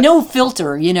 no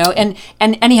filter, and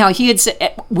anyhow, he had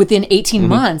said within 18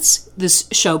 months, this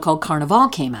show called Carnival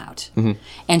came out.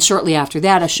 And shortly after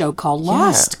that, a show called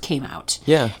Lost came out.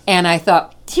 Yeah. And I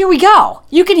thought, here we go.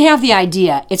 You can have the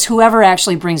idea. It's whoever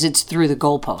actually brings it through the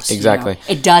goalpost. Exactly.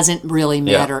 It doesn't really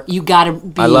matter. You got to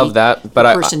be. I love that, but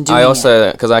I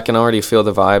also, because I can already feel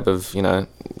the vibe of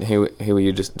who were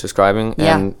you just describing,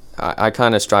 and I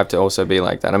kind of strive to also be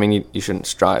like that. I mean, you shouldn't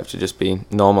strive to just be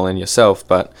normal in yourself,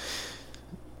 but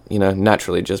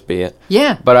naturally just be it.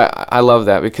 Yeah. But I love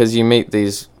that because you meet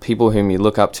these people whom you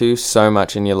look up to so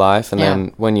much in your life, and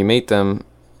then when you meet them,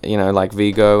 like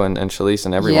Vigo and Charlize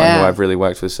and everyone who I've really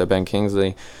worked with, so Ben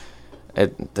Kingsley,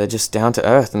 they're just down to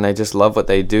earth and they just love what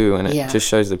they do, and it just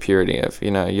shows the purity of,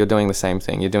 you're doing the same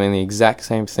thing. You're doing the exact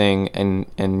same thing,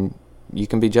 and you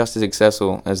can be just as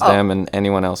successful as them and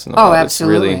anyone else in the world.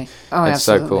 Absolutely. It's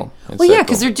so cool.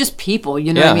 Because they're just people, I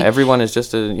mean? Everyone is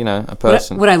just a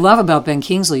person. What I love about Ben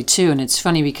Kingsley too, and it's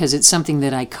funny because it's something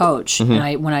that I coach,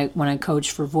 and when I coach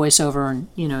for voiceover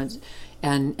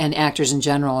and actors in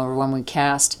general, or when we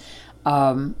cast,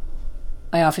 I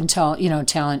often tell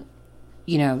talent,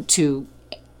 to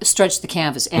stretch the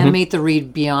canvas, animate the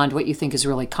read beyond what you think is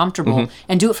really comfortable,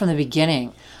 and do it from the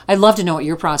beginning. I'd love to know what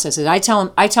your process is. I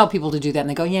tell people to do that, and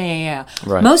they go, yeah.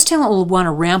 Right. Most talent will want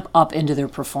to ramp up into their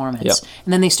performance,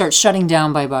 and then they start shutting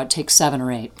down by about take 7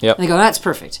 or 8. And they go, that's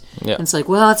perfect. And it's like,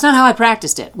 well, it's not how I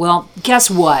practiced it. Well, guess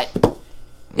what?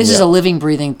 This is a living,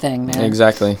 breathing thing, man.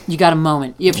 Exactly. You got a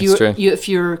moment. If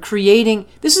you're creating,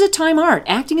 this is a time art.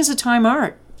 Acting is a time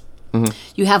art.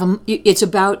 You have it's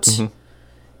about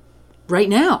right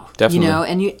now. Definitely.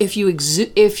 And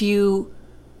if you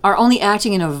are only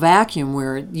acting in a vacuum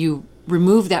where you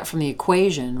remove that from the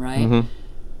equation, right?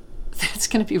 That's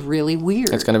going to be really weird.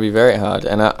 It's going to be very hard.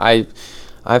 And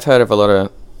I've heard of a lot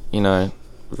of,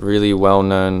 really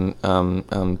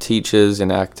well-known teachers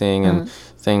in acting and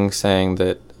thing saying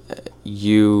that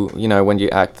you know, when you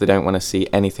act, they don't want to see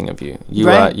anything of you.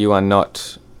 You are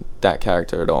not that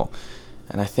character at all.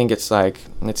 And I think it's like,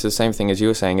 it's the same thing as you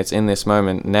were saying. It's in this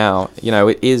moment now. You know,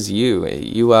 it is you.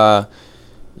 You are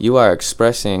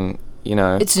expressing, you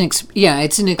know. It's an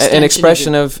extension. An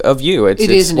expression of you.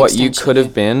 It's what you could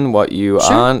have been, what you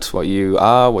aren't, what you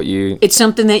are, what you. It's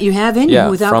something that you have in you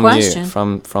without question.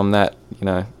 From that, you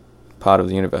know, part of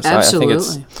the universe. Absolutely. I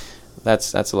think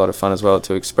that's a lot of fun as well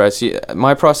to express.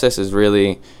 My process is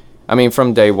really, I mean,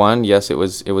 from day one, yes, it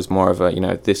was more of a, you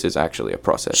know, this is actually a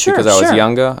process. Because I was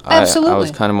younger. I was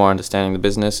kind of more understanding the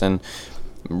business, and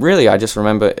really I just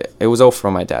remember it was all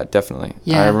from my dad, definitely.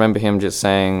 I remember him just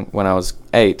saying when I was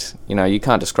 8, you know, you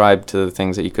can't describe to the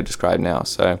things that you could describe now.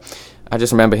 So I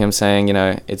just remember him saying, you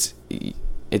know,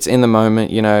 it's in the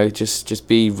moment, you know, just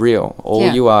be real.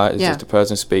 All you are is just a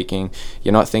person speaking.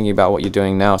 You're not thinking about what you're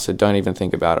doing now, so don't even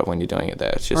think about it when you're doing it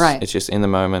there. It's just it's just in the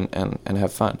moment and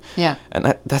have fun. Yeah.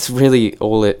 And that's really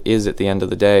all it is at the end of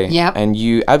the day. Yeah. And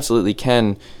you absolutely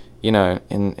can, you know,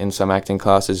 in some acting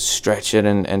classes, stretch it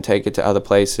and take it to other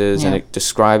places and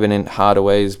describe it in harder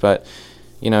ways. But,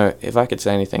 you know, if I could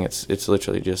say anything, it's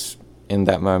literally just in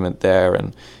that moment there,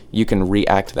 and you can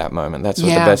react that moment. That's what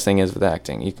the best thing is with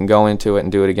acting. You can go into it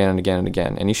and do it again and again and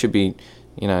again, and you should be,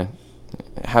 you know,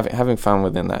 having fun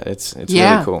within that. It's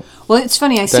really cool. Well, it's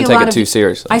funny. Don't take it too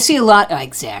seriously. I see a lot.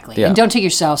 Exactly. Yeah. And don't take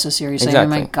yourself so seriously.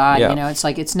 Exactly. Oh my God, you know, it's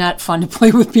like it's not fun to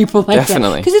play with people like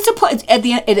Definitely. that. Because it's a play.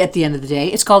 At the end of the day,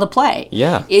 it's called a play.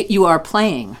 Yeah. You are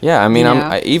playing. Yeah. I mean,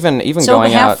 even so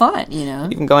going have out. Fun. You know.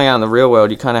 Even going out in the real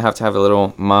world, you kind of have to have a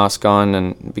little mask on,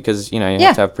 and because you know you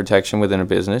have to have protection within a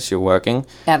business. You're working.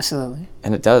 Absolutely.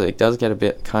 And it does get a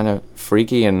bit kind of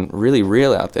freaky and really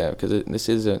real out there, because this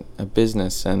is a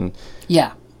business, and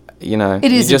you know,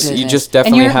 it is you just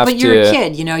definitely have to. But you're a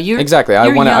kid, you know. Exactly. I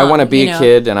want to be a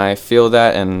kid, and I feel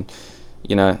that, and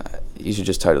you know, you should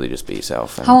just totally just be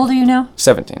yourself. How old are you now?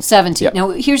 17. 17. Yep. Now,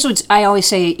 here's what I always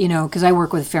say, you know, because I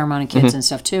work with a fair amount of kids and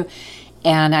stuff too,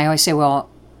 and I always say, well,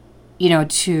 you know,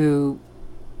 to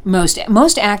most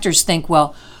actors think,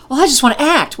 well, I just want to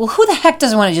act. Well, who the heck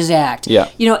doesn't want to just act? Yeah.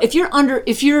 You know, if you're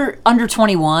under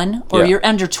 21 or you're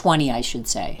under 20, I should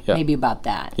say, maybe about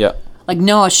that. Yeah. Like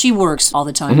Noah, she works all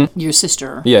the time. Your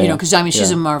sister, you know, because I mean,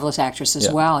 she's a marvelous actress as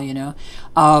well. You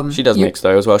know, she does mix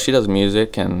though as well. She does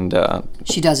music and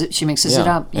she does it. She mixes it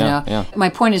up. You know. Yeah. My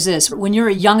point is this: when you're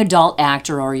a young adult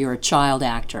actor or you're a child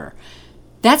actor,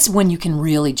 that's when you can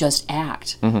really just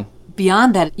act.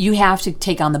 Beyond that, you have to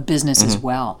take on the business as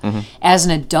well. As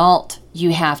an adult,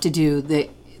 you have to do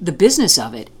the business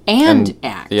of it and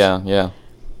act. Yeah.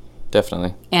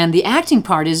 Definitely. And the acting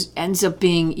part ends up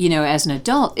being, you know, as an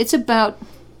adult, it's about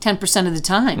 10% of the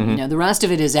time. You know, the rest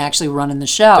of it is actually running the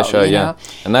show. The show, you know?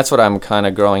 And that's what I'm kind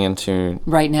of growing into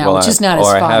right now, which is not as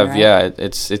fun, right? Yeah,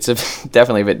 it's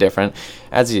definitely a bit different.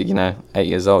 As you know, 8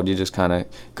 years old, you're just kind of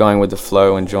going with the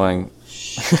flow, enjoying.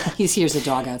 He hears a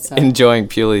dog outside. Enjoying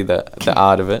purely the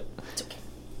art of it. It's okay.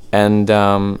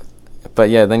 And but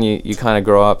yeah, then you kind of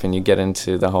grow up and you get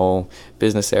into the whole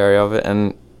business area of it,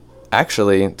 and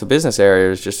actually the business area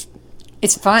is just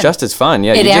fun. Just as fun.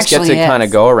 Yeah, you just get to kind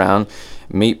of go around,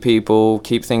 meet people,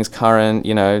 keep things current,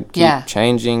 you know, keep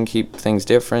changing, keep things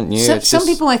different, new. Some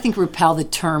people, I think, repel the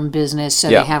term business, so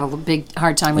they have a big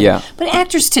hard time with it. But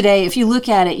actors today, if you look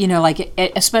at it, you know, like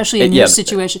especially in your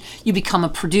situation, you become a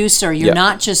producer. You're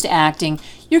not just acting;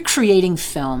 you're creating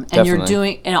film, and you're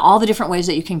doing in all the different ways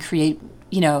that you can create,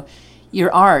 you know,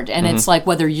 your art. And it's like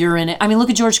whether you're in it. I mean, look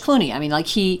at George Clooney. I mean, like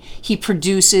he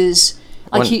produces.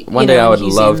 Like one day I would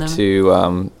love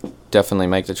to definitely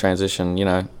make the transition, you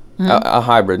know, a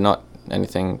hybrid, not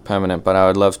anything permanent, but I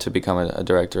would love to become a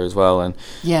director as well,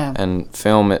 and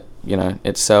film it, you know,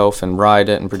 itself, and write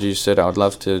it and produce it. I would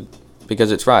love to,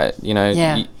 because it's right, you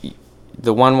know.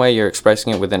 The one way you're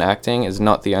expressing it within acting is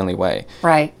not the only way.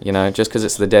 Right. You know, just because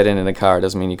it's the dead end in a car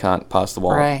doesn't mean you can't pass the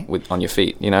wall on your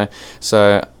feet, you know.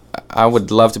 So I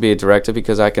would love to be a director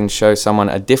because I can show someone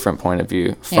a different point of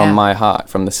view from my heart,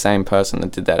 from the same person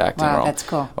that did that acting role. That's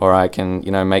cool. Or I can,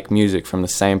 you know, make music from the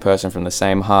same person, from the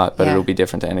same heart, but it'll be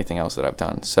different to anything else that I've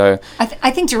done. So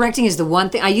I think directing is the one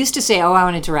thing. I used to say, oh, I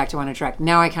want to direct.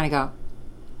 Now I kind of go,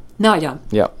 no, I don't.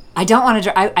 Yep. I don't want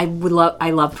to. I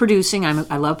love producing. I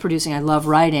love producing. I love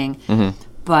writing.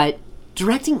 But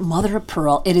directing, mother of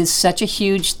pearl, it is such a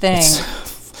huge thing.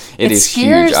 It is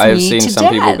huge. I have seen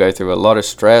some people go through a lot of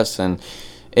stress, and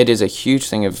it is a huge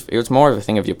thing it's more of a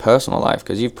thing of your personal life,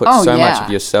 because you've put so much of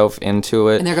yourself into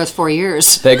it. And there goes 4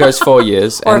 years. There goes 4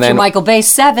 years. Or and if you're Michael Bay,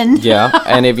 7. Yeah,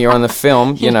 and if you're on the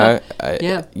film, you know,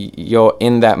 you're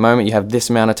in that moment, you have this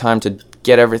amount of time to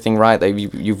get everything right that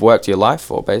you've worked your life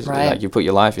for, basically. Right. Like, you put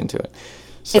your life into it.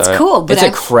 So it's cool, but it's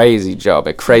a crazy job,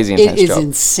 a crazy intense job. It is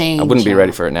insane. I wouldn't be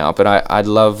ready for it now, but I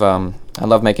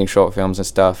love making short films and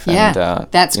stuff. Yeah,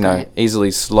 and, that's great.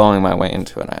 Easily slowing my way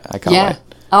into it. I can't wait.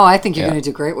 Oh, I think you're going to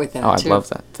do great with that, too. I'd love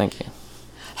that. Thank you.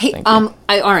 Hey, all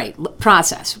right,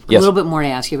 process. Yes. A little bit more to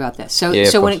ask you about this.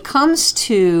 So when it comes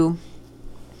to...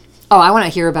 Oh, I want to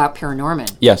hear about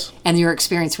ParaNorman. Yes. And your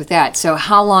experience with that. So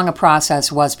how long a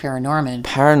process was ParaNorman?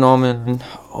 ParaNorman.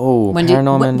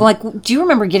 Do you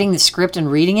remember getting the script and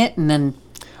reading it and then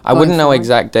I wouldn't know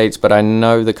exact dates, but I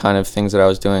know the kind of things that I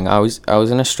was doing. I was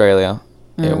in Australia.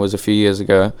 It was a few years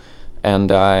ago. And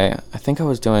I think I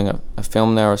was doing a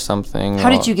film there or something. How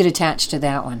did you get attached to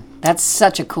that one? That's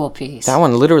such a cool piece. That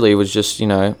one literally was just,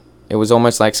 it was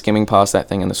almost like skimming past that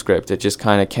thing in the script. It just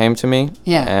kind of came to me.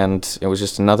 Yeah. And it was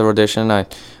just another audition. I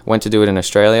went to do it in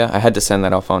Australia. I had to send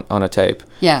that off on a tape.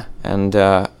 Yeah. And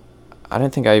I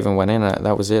don't think I even went in.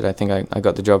 That was it. I think I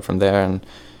got the job from there, and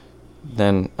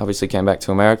then obviously came back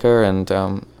to America. And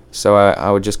so I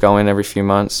would just go in every few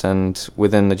months, and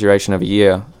within the duration of a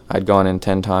year, I'd gone in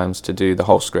 10 times to do the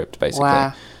whole script, basically.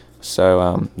 Wow.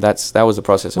 So that was the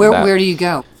process of that. Where do you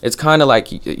go? It's kind of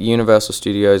like Universal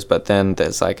Studios, but then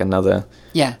there's like another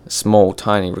small,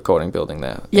 tiny recording building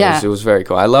there. Yeah. It was very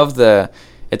cool. I love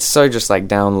it's so just like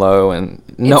down low and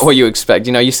not what you expect.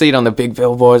 You see it on the big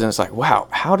billboards and it's like, wow,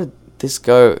 how did this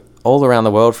go all around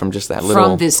the world from just that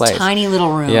little place? From this tiny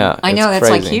little room. Yeah. I know, that's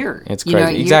crazy. like here. It's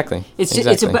crazy. Exactly. It's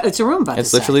a Roomba.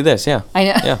 It's literally this, yeah. I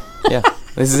know. Yeah.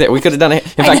 This is it. We could have done it.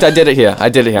 In fact, I did it here.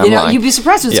 You'd be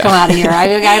surprised what's come out of here.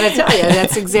 I got to tell you,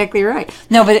 that's exactly right.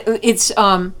 No, but it's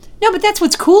but that's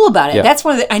what's cool about it. Yeah. That's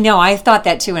one of the. I know. I thought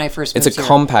that too when I first moved here.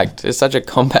 Compact. It's such a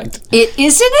compact. It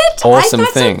isn't it? Awesome I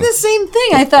thought thing. The same thing.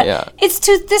 I thought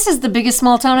this is the biggest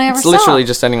small town I ever saw. It's literally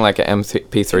just sending like an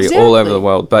MP3 all over the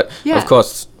world. But of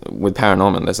course, with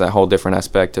ParaNorman, there's that whole different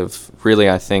aspect of really.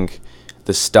 I think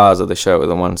the stars of the show are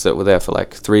the ones that were there for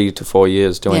like 3 to 4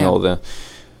 years doing all the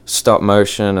stop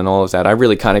motion and all of that. I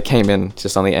really kind of came in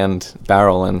just on the end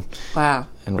barrel and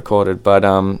recorded. But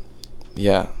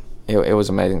it was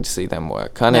amazing to see them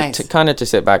work. Kind of to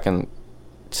sit back and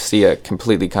see a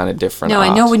completely kind of different art.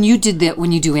 I know when you did that,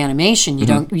 when you do animation, you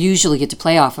don't usually get to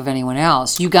play off of anyone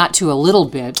else. You got to a little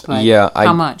bit, but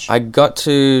how much? I got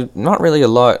to not really a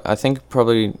lot. I think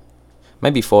probably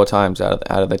maybe 4 times out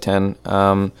of the 10.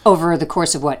 Over the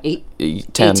course of what,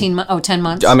 10 months? 10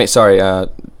 months? I mean, sorry,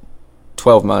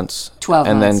 12 months. 12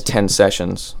 and months. Then 10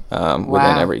 sessions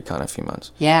within every kind of few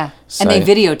months. Yeah. So, and they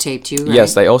videotaped you, right?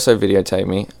 Yes, they also videotaped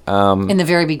me. In the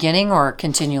very beginning or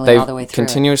continually all the way through? They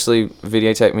continuously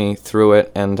videotaped me through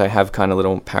it, and I have kind of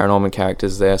little ParaNorman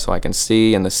characters there so I can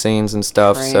see in the scenes and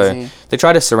stuff. Crazy. So they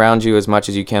try to surround you as much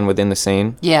as you can within the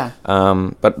scene. Yeah.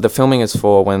 But the filming is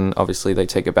for when obviously they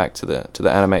take it back to the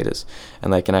animators,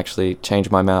 and they can actually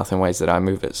change my mouth in ways that I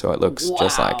move it so it looks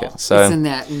just like it. So isn't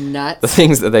that nuts? The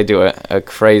things that they do are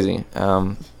crazy.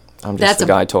 I'm just the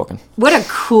guy talking. What a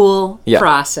cool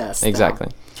process. Exactly.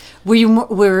 Truthfully, one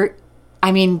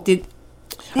of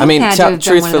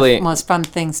the most fun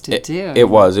things to do. It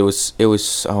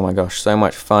was, oh my gosh, so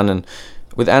much fun. And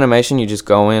with animation, you just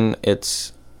go in,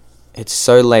 it's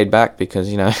so laid back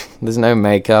because, there's no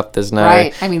makeup, there's no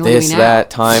this,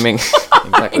 that, timing.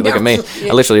 Exactly, look at me.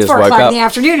 I literally just woke up. in the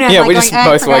afternoon. We just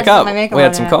both woke up. We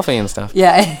had some coffee and stuff.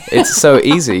 Yeah. It's so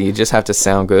easy. You just have to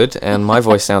sound good, and my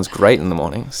voice sounds great in the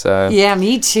morning. So yeah,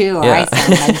 me too. Yeah. I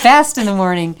sound my best in the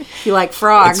morning. You like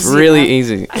frogs. It's really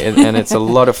easy, and it's a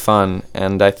lot of fun.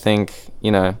 And I think,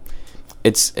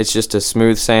 it's just a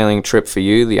smooth sailing trip for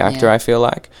you, the actor, I feel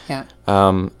like. Yeah.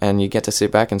 And you get to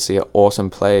sit back and see an awesome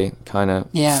play kind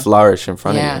of flourish in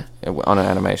front of you on an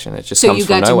animation. It just comes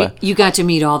from nowhere. You got to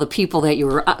meet all the people that you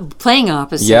were playing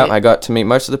opposite. Yeah, I got to meet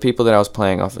most of the people that I was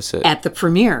playing opposite. At the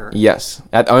premiere. Yes,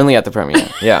 only at the premiere.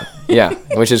 Yeah,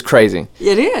 which is crazy.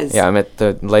 It is. Yeah, I met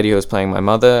the lady who was playing my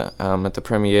mother at the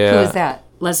premiere. Who is that?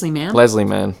 Leslie Mann? Leslie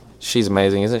Mann. She's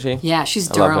amazing, isn't she? Yeah, she's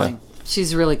darling.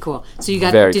 She's really cool. So you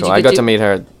got very cool. I got to meet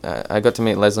her. I got to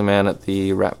meet Leslie Mann at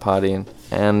the rap party,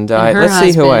 and let's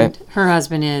see who her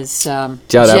husband is. Judd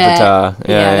Apatow.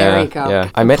 Yeah, there you go. Yeah,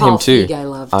 I met him too.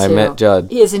 I met Judd.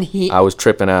 Isn't he? I was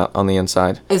tripping out on the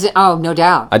inside. Is it? Oh, no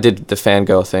doubt. I did the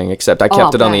fangirl thing, except I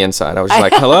kept it on the inside. I was just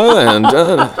like, "Hello, and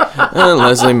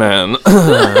Leslie Mann."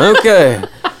 Okay,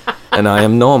 and I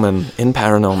am Norman in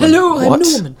ParaNorman. Hello, I'm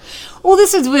Norman. Well,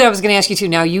 this is what I was going to ask you too.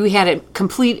 Now, you had a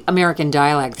complete American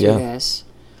dialect through this.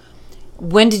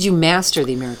 When did you master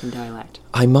the American dialect?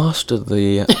 I mastered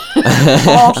the...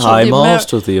 I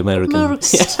mastered the American...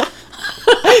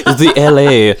 The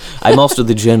LA. I mastered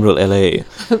the general LA.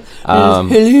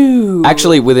 Hello.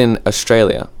 Actually, within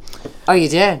Australia. Oh, you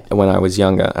did? When I was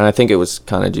younger. And I think it was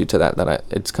kind of due to that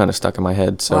it's kind of stuck in my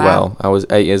head so well. I was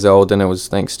 8 years old, and it was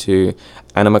thanks to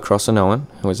Anna McCrossan-Owen,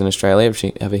 who was in Australia, if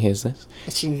she ever hears this.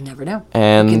 You never know.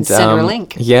 And you can send her a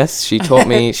link. Yes, she taught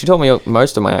me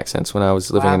most of my accents when I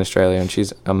was living in Australia, and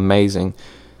she's amazing.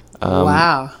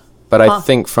 Wow. But I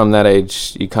think from that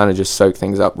age, you kind of just soak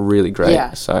things up really great.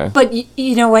 Yeah. So. But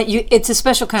you know what? It's a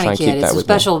special kind of kid. It's a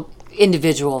special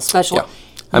individual. Special. Yeah.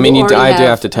 I mean, I do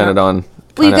have to turn it on.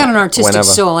 Well, you've got an artistic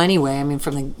soul anyway. I mean,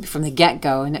 from the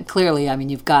get-go, and clearly, I mean,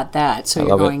 you've got that. So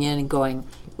you're going in and going,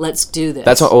 let's do this.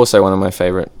 That's also one of my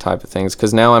favorite type of things,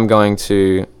 because now I'm going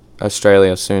to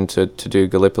Australia soon to do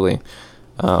Gallipoli.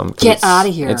 Get out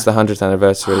of here. It's the 100th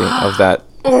anniversary of that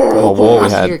war we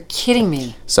had. You're kidding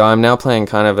me. So I'm now playing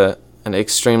kind of an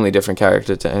extremely different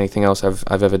character to anything else I've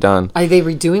ever done. Are they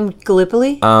redoing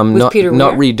Gallipoli? Not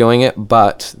redoing it,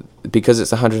 but because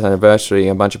it's the 100th anniversary,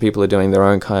 a bunch of people are doing their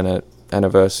own kind of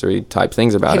anniversary type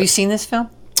things about it. Have you seen this film?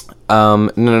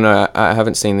 No. I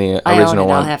haven't seen the original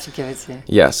one. I'll have to give it to you.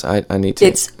 Yes, I need to.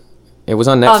 It was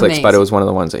on Netflix, amazing. But it was one of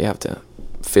the ones that you have to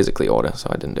physically order, so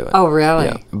I didn't do it. Oh, really?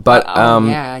 Yeah. But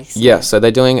so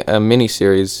they're doing a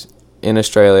mini-series in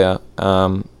Australia,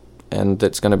 and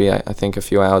it's going to be, I think, a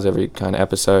few hours every kind of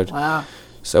episode. Wow.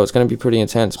 So it's going to be pretty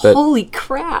intense. But holy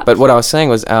crap. But what I was saying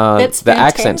was the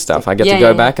accent stuff. I get to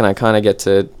go back, and I kind of get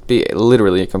to be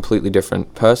literally a completely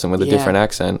different person with a different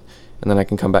accent, and then I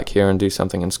can come back here and do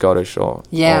something in Scottish or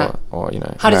how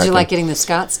American. did you like getting the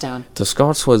Scots down? The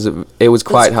Scots was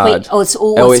quite hard.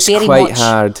 It's very quite much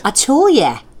hard. I told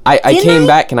you. I came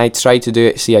back and I tried to do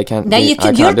it. See, I can't. Now you're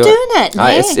doing it.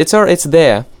 It's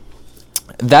there.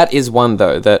 That is one,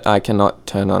 though, that I cannot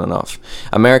turn on and off.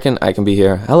 American, I can be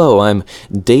here. Hello, I'm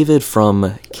David from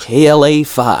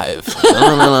KLA5.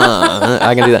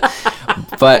 I can do that.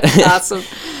 But awesome.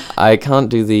 I can't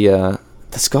do the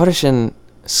Scottish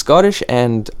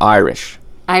and Irish.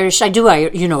 Irish, I do. I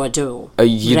do.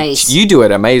 You do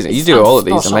it amazing. You do all of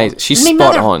these amazing. She's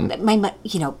spot on.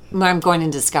 I'm going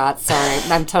into Scots.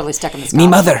 Sorry, I'm totally stuck in the Scots. Me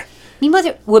mother.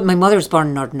 My mother was born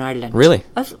in Northern Ireland. Really?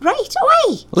 Right,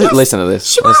 away. Listen to this.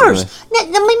 She was.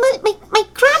 My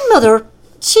grandmother,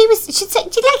 she'd say,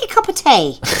 do you like a cup of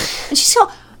tea? And she'd go,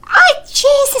 oh,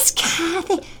 Jesus,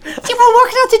 Kathy. You were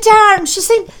walking out the door, and she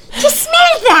said, just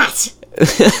smell that.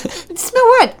 Smell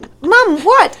what? Mum,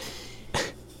 what?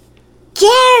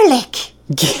 Garlic.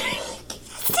 The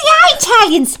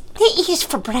Italians, they eat it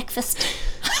for breakfast.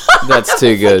 That's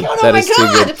too good. That is too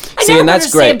good. See, and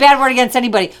that's great. Say a bad word against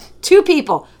anybody. Two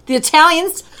people, the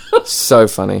Italians. So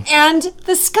funny. And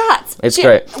the Scots. It's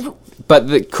great. But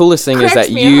the coolest thing is that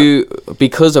you,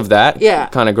 because of that,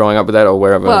 kind of growing up with that or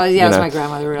wherever. Well, yeah, it was my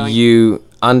grandmother, really. You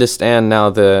understand now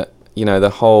the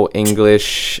whole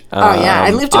English,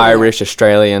 I lived Irish,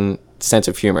 Australian sense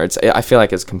of humor. I feel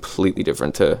like it's completely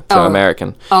different to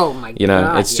American. Oh my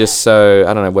God. It's just so,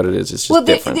 I don't know what it is. It's just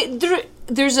different.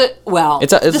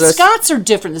 The Scots are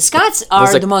different. The Scots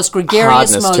are the most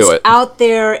gregarious, most out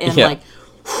there, and like,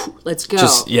 let's go.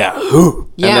 And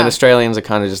then Australians are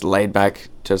kind of just laid back,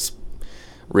 just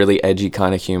really edgy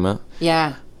kind of humor.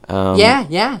 Yeah.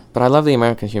 But I love the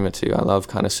American humor too. I love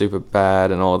kind of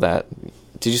Superbad and all that.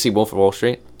 Did you see Wolf of Wall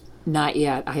Street? Not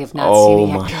yet. I have not seen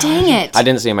it yet. Dang it. I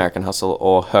didn't see American Hustle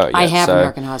or Her yet. I have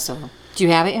American Hustle. Do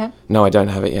you have it yet? No, I don't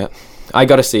have it yet. I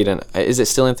got to see it is it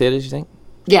still in theaters, you think?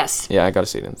 Yes. Yeah, I got to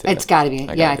see it in theaters. It's got to be.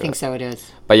 I think so it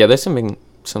is. But yeah, there's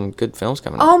some good films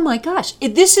coming up. Oh my gosh.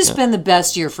 This has been the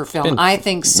best year for film, I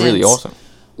think, since. Really awesome.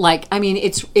 Like, I mean,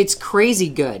 it's crazy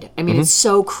good. I mean, it's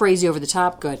so crazy over the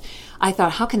top good. I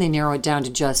thought, how can they narrow it down to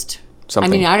just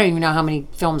something? I mean, I don't even know how many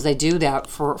films they do that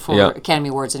for Academy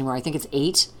Awards anymore. I think it's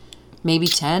 8, maybe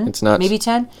 10. It's nuts. Maybe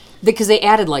 10, because they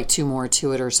added like 2 more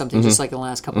to it or something, just like in the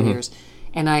last couple of years.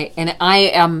 And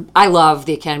I love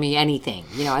the Academy anything.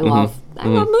 I love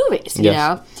movies. You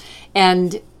know,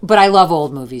 but I love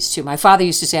old movies too. My father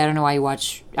used to say, I don't know why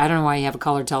you have a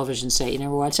colored television set. You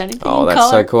never watch anything. Oh, that's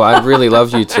color. so cool. I'd really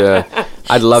love you to.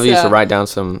 I'd love you to write down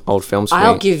some old films for me.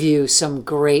 I'll give you some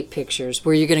great pictures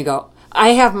where you're going to go. I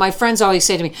have my friends always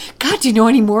say to me, God, do you know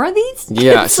any more of these?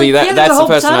 Yeah, see that's the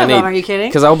person I need. Are you kidding?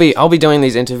 Because I'll be doing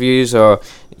these interviews or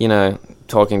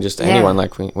talking just to anyone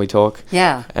like we talk.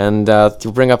 Yeah. And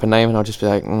you'll bring up a name and I'll just be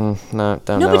like, no, don't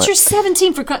know. No, but you're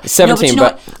 17 for 17,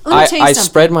 but I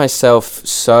spread myself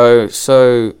so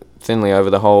thinly over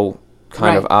the whole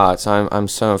kind of arts. I'm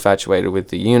so infatuated with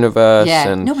the universe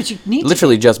and no, but you need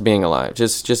literally just being alive,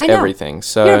 just everything.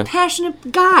 So you're a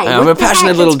passionate guy. I'm a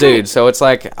passionate little dude. So it's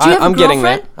like I'm getting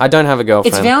there. I don't have a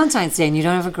girlfriend. It's Valentine's Day and you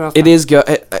don't have a girlfriend.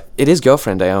 It is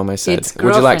girlfriend day. I almost said.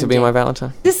 Would you like to be my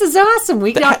Valentine? This is awesome.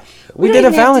 We did a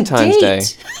Valentine's Day.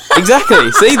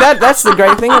 Exactly. See, that's the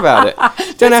great thing about it.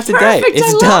 Don't have to date.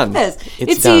 It's done.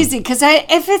 It's easy because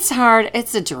if it's hard,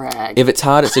 it's a drag. If it's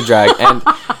hard, it's a drag,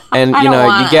 and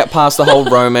you get past the whole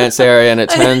romance area, and it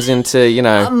turns into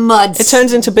mud. It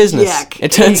turns into business. Yuck.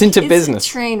 It turns into business. It's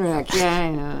a train wreck. Yeah, I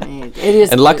know. It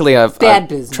is. And luckily, I've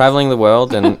business. Traveling the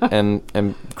world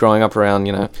and growing up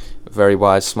around very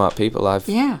wise, smart people.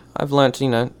 I've learned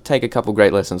to take a couple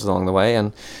great lessons along the way,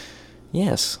 and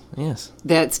yes.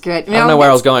 That's good. I don't know where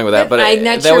I was going with that, but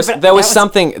there was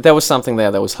something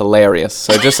there that was hilarious.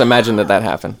 So just imagine that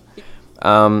happened.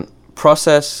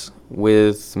 Process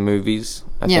with movies.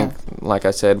 I think, like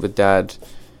I said, with Dad,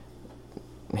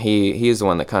 he is the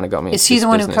one that kind of got me. Is he the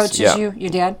one who coaches you?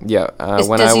 Your dad? Yeah.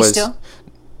 Does he still?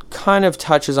 Kind of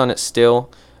touches on it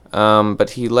still,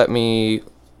 but he let me.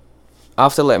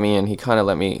 After let me in, he kind of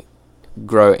let me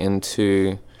grow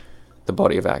into the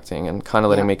body of acting and kind of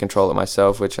letting me control it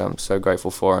myself, which I'm so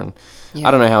grateful for. And I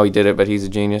don't know how he did it, but he's a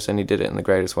genius and he did it in the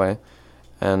greatest way.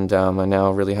 And I now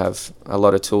really have a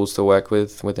lot of tools to work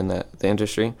with within the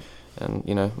industry and,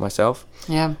 myself.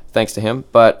 Yeah. Thanks to him.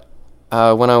 But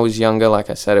when I was younger, like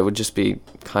I said, it would just be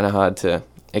kind of hard to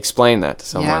explain that to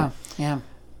someone. Yeah.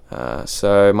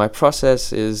 So my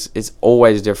process is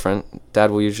always different.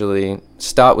 Dad will usually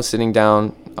start with sitting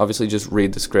down, obviously just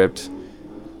read the script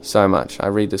so much. I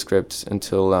read the script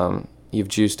until you've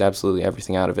juiced absolutely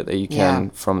everything out of it that you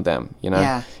can from them,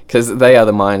 because they are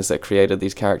the minds that created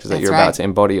these characters that you're about to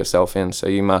embody yourself in. So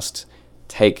you must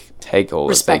take all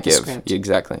Respect that they give. The script.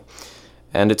 Exactly.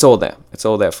 And it's all there. It's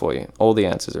all there for you. All the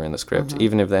answers are in the script,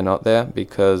 even if they're not there,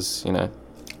 because, you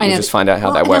just find out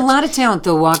how that works. And a lot of talent,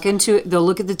 they'll walk into it, they'll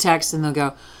look at the text and they'll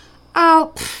go,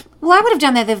 oh, well, I would have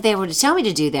done that if they were to tell me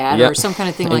to do that, or some kind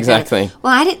of thing like that. Exactly.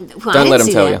 Well, I didn't Don't let them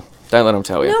tell you. Don't let them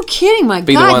tell you. No kidding, my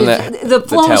Be God. the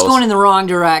flow is going in the wrong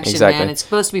direction, exactly. man. It's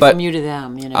supposed to be from you to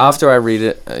them, After I read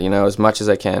it, as much as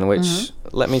I can, which,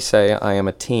 let me say, I am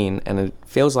a teen, and it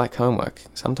feels like homework.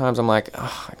 Sometimes I'm like,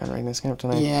 I gotta read this script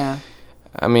tonight. Yeah.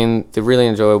 I mean, the really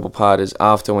enjoyable part is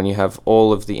after, when you have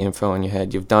all of the info in your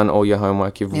head, you've done all your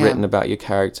homework, you've written about your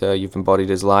character, you've embodied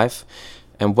his life,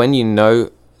 and when you know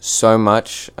so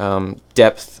much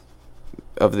depth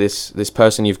of this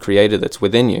person you've created that's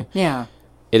within you,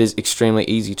 it is extremely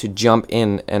easy to jump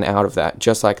in and out of that,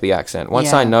 just like the accent.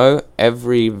 Once I know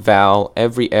every vowel,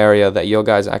 every area that your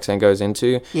guy's accent goes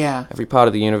into, every part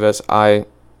of the universe, I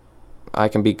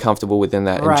can be comfortable within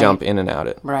that and jump in and out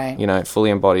it. Right. Fully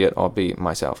embody it or be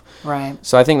myself. Right.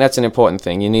 So I think that's an important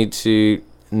thing. You need to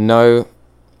know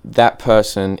that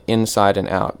person inside and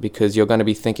out, because you're going to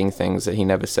be thinking things that he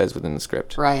never says within the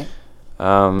script. Right.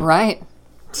 Right.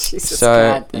 Jesus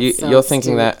so God, you're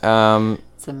thinking that...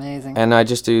 it's amazing. And I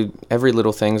just do every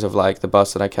little things of, like, the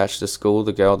bus that I catch to school,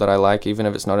 the girl that I like, even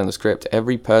if it's not in the script.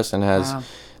 Every person has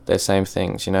their same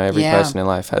things, every person in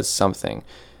life has something.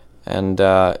 And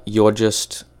you are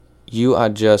just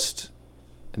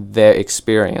their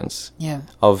experience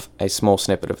of a small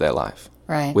snippet of their life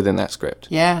within that script.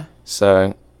 Yeah.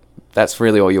 So that's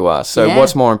really all you are. So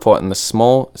what's more important, the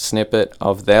small snippet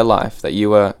of their life that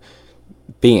you are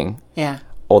being,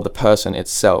 or the person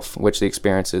itself, which the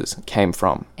experiences came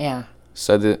from? Yeah.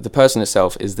 So the person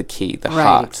itself is the key, the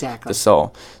heart, the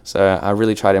soul. So I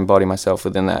really try to embody myself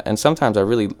within that. And sometimes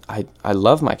I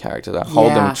love my characters. I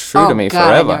hold them true to me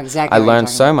forever. I learn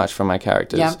so much from my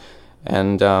characters. Yep.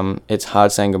 And it's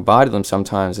hard saying goodbye to them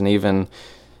sometimes. And even,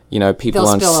 people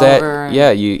on set,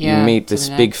 you meet this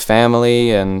big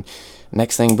family, and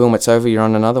next thing, boom, it's over. You're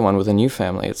on another one with a new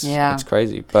family. It's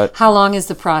crazy. But how long is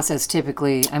the process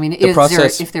typically? I mean, if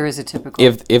there is a typical...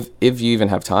 If you even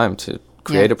have time to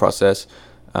create a process,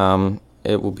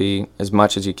 it will be as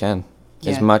much as you can.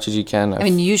 As much as you can. I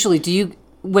mean, usually,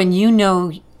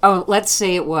 let's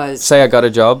say it was... Say I got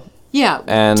a job. Yeah.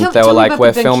 And they were like,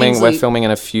 we're filming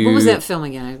in a few... What was that film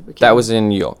again? That was in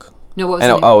New York. No, what was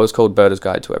it? It was called Birders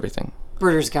Guide to Everything.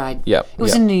 Birders Guide. Yep. It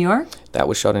was in New York? That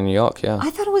was shot in New York, yeah. I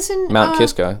thought it was in... Mount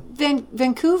Kisco.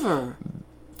 Vancouver.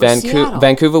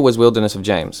 Vancouver was Wilderness of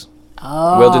James.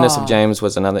 Oh. Wilderness of James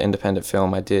was another independent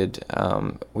film I did,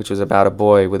 which was about a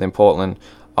boy within Portland,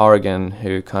 Oregon,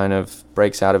 who kind of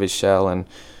breaks out of his shell and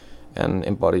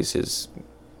embodies his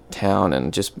town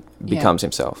and just becomes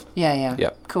himself. Yeah.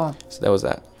 Cool. So there was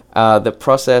that. The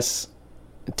process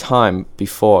time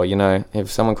before,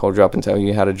 if someone called you up and tell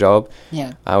you had a job,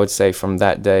 I would say from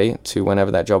that day to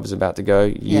whenever that job is about to go,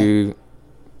 you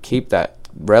keep that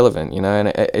relevant, and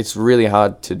it's really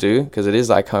hard to do because it is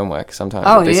like homework sometimes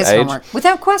at this age. Homework.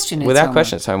 Without question,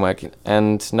 it's homework.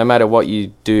 And no matter what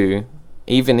you do,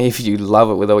 even if you love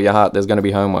it with all your heart, there's going to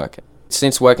be homework.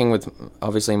 Since working with,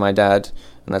 obviously, my dad,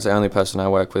 and that's the only person I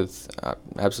work with,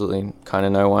 absolutely kind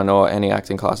of no one or any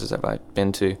acting classes have I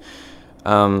been to.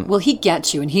 Well, he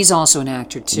gets you, and he's also an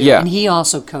actor, too. Yeah. And he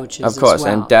also coaches Of course, as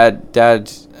well. and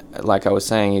Dad, like I was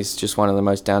saying, he's just one of the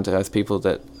most down-to-earth people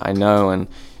that I know, and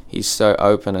he's so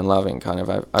open and loving, kind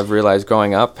of. I've realized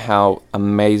growing up how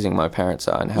amazing my parents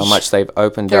are and how much they've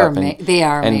opened up they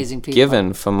are amazing people.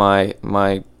 Given for my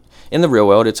in the real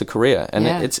world, it's a career, and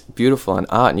it's beautiful and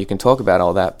art, and you can talk about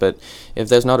all that, but if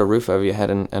there's not a roof over your head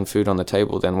and food on the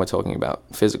table, then we're talking about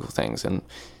physical things. And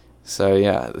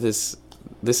so,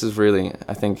 this is really,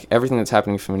 I think, everything that's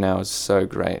happening for me now is so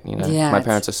great, my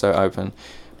parents are so open.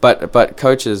 But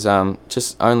coaches,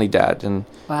 just only Dad. And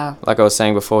like I was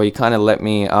saying before, he kind of let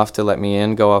me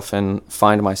in, go off and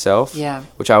find myself,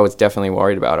 which I was definitely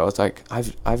worried about. I was like,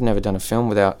 I've never done a film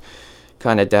without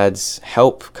kind of Dad's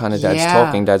help, kind of Dad's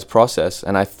talking, Dad's process.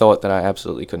 And I thought that I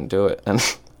absolutely couldn't do it. And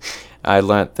I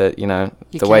learnt that,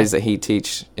 the ways that he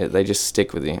teach, they just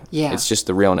stick with you. Yeah. It's just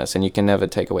the realness, and you can never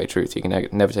take away truth. You can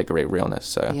never take away realness.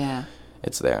 So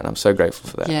it's there, and I'm so grateful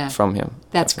for that from him.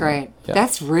 That's great. Yeah.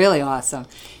 That's really awesome.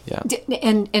 Yeah.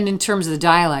 And in terms of the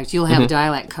dialect, you'll have a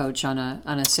dialect coach on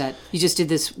a set. You just did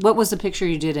this. What was the picture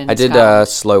you did in Scotland? I did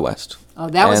Slow West. Oh,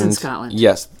 that was in Scotland.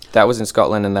 Yes, that was in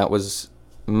Scotland, and that was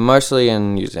mostly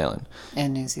in New Zealand.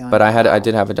 In New Zealand. But I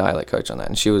did have a dialect coach on that,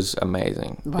 and she was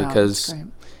amazing. Wow, because that's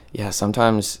great.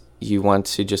 Sometimes you want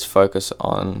to just focus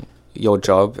on your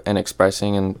job and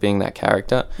expressing and being that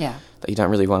character. Yeah. That you don't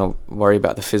really want to worry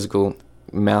about the physical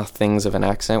mouth things of an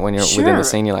accent when you're within the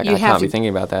scene. You're like, I can't be thinking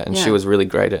about that. And she was really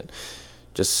great at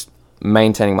just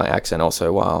maintaining my accent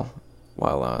also while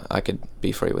I could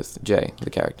be free with Jay, the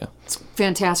character. It's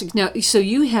fantastic. Now, so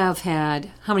you have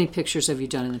had, how many pictures have you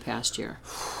done in the past year?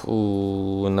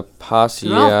 Ooh, in the past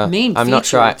year, I'm not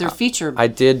sure. They're feature I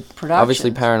did productions.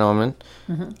 Obviously ParaNorman.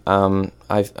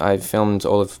 I filmed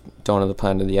all of Dawn of the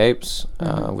Planet of the Apes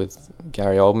with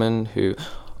Gary Oldman, who.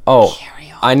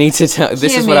 I need to tell.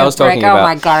 This is what I was talking about. Oh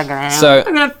my God! So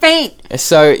I'm gonna faint.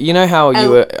 So you know how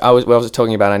I was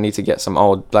talking about. I need to get some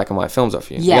old black and white films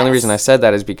off you. Yes. The only reason I said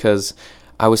that is because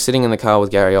I was sitting in the car with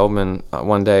Gary Oldman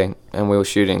one day, and we were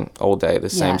shooting all day the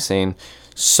same scene.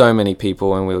 So many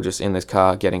people, and we were just in this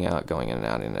car, getting out, going in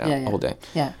and out, all day.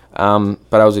 Yeah.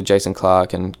 But I was with Jason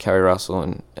Clarke and Kerry Russell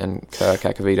and Kirk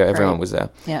Akavito. Everyone was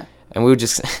there. Yeah. And we would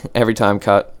just every time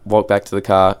cut, walk back to the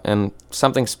car, and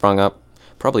something sprung up.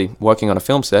 Probably working on a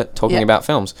film set, talking about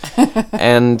films.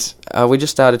 And we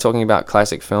just started talking about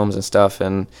classic films and stuff,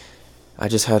 and I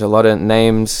just heard a lot of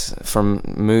names from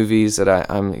movies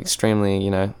that I'm extremely,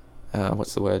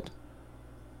 what's the word?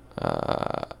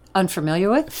 Unfamiliar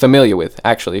with? Familiar with,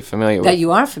 actually, familiar with. That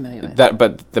you are familiar with.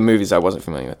 But the movies I wasn't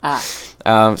familiar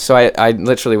with. So I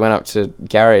literally went up to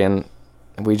Gary, and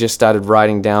we just started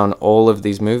writing down all of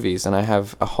these movies, and I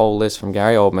have a whole list from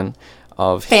Gary Oldman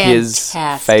of his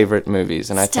favorite movies,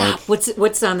 and I think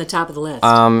what's on the top of the list?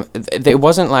 It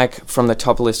wasn't like from the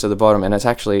top list to the bottom, and it's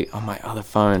actually on my other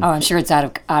phone. Oh, I'm sure it's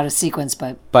out of sequence,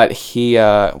 but he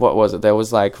what was it? There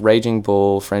was like Raging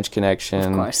Bull, French Connection,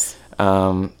 of course.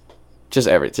 Just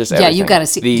everything. Yeah, you got to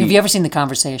see. Have you ever seen The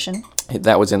Conversation?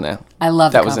 That was in there. I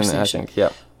love that The Conversation. Was in there, I think.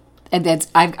 Yeah, and that's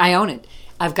I own it.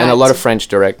 I've got and a lot of French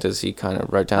directors he kind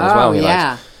of wrote down as well.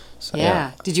 Yeah. So,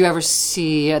 yeah. Did you ever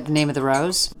see The Name of the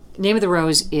Rose? Name of the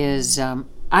Rose is,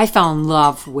 I fell in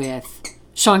love with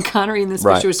Sean Connery in this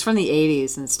picture. It was from the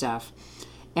 80s and stuff.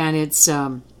 And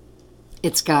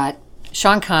it's got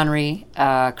Sean Connery,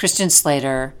 Christian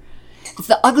Slater. It's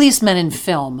the ugliest men in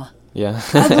film. Yeah.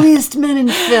 Ugliest men in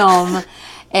film.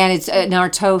 And it's an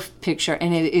Artaud picture.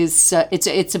 And it is,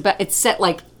 it's set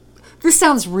like, this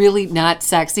sounds really not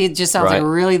sexy. It just sounds like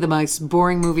really the most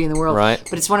boring movie in the world. Right.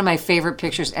 But it's one of my favorite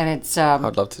pictures. And it's...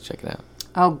 I'd love to check it out.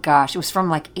 Oh gosh, it was from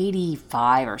like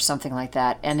 85 or something like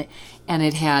that, and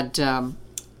it had,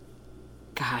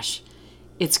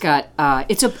 it's got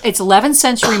it's 11th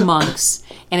century monks,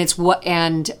 and it's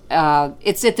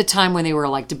at the time when they were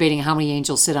like debating how many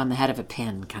angels sit on the head of a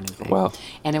pin, kind of thing. Wow.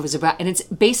 And it's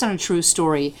based on a true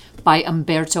story by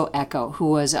Umberto Eco, who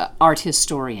was an art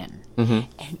historian. Mm-hmm.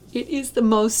 And it is the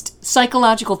most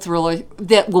psychological thriller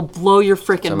that will blow your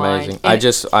freaking mind.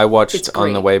 I watched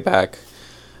on the way back.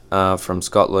 From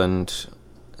Scotland,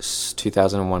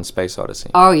 2001 Space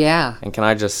Odyssey. Oh, yeah. And can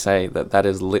I just say that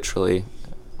is literally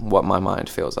what my mind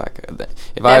feels like. If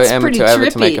That's I am pretty ever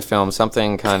to trippy. make a film,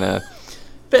 something kind of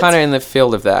in the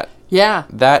field of that. Yeah.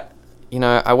 That,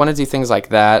 I want to do things like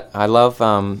that. I love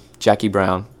Jackie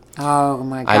Brown. Oh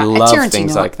my God! I love Tarantino,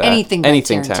 things like that. Anything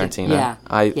Tarantino. Yeah.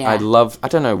 I love. I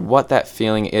don't know what that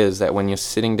feeling is that when you're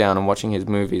sitting down and watching his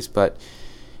movies, but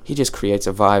he just creates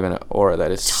a vibe and an aura that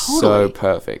is so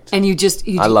perfect. And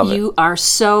I love it. You are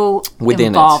so within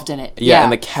involved in it. Yeah,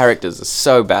 and the characters are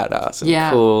so badass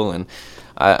and cool, and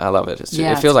I love it.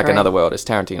 It feels like another world. It's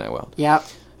Tarantino world. Yep.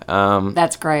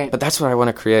 That's great. But that's what I want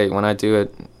to create when I do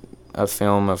a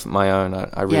film of my own.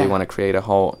 I really want to create a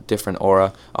whole different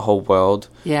aura, a whole world.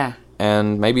 Yeah.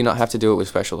 And maybe not have to do it with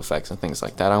special effects and things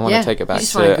like that. I want to take it back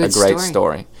to a great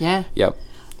story. Yeah. Yep.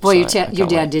 Boy, So your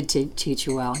dad did teach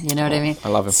you well. You know what I mean? I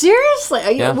love him.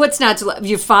 Seriously? Yeah. What's not to love?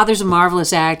 Your father's a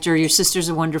marvelous actor. Your sister's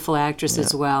a wonderful actress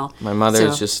as well. My mother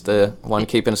is just the one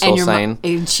keeping us all sane.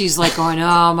 And she's like going,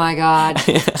 oh my God,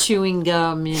 chewing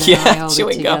gum, hold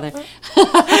chewing it together.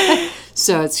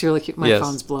 So it's really cute. My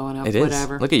phone's blowing up. It is.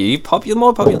 Whatever. Look at you,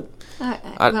 more popular.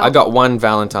 I got one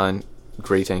Valentine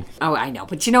greeting. Oh, I know,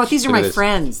 but you know what? These are my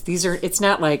friends. It's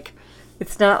not like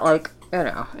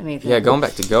anything. Yeah, going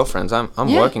back to girlfriends. I'm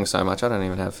working so much. I don't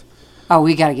even have. Oh,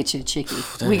 we gotta get you a chickie.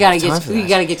 We gotta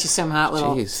get you some hot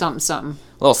little something.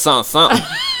 Little something.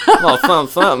 Little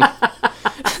something.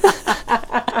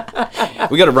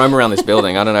 We got to roam around this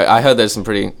building. I don't know. I heard there's some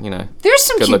pretty, There's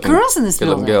some cute girls in this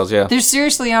building. Good-looking girls, yeah. There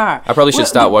seriously are. I probably should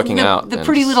start working out. The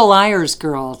Pretty Little Liars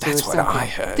girls. That's what I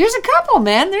heard. There's a couple,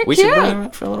 man. They're we cute. We should bring them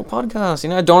out for a little podcast.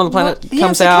 Dawn of the Planet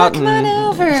comes out. Come on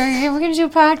over. We're going to do a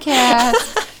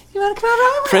podcast. You want to come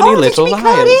over? Pretty Little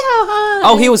Liars.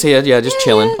 Oh, he was here. Yeah, just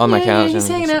chilling on my couch. He's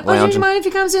hanging out. Lounging. Do you mind if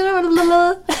he comes in?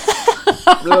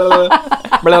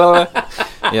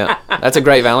 Yeah, that's a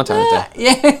great Valentine's Day.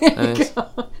 Yeah.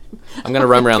 I'm going to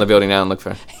roam around the building now and look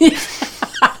for her.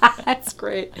 That's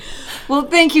great. Well,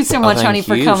 thank you so much, honey,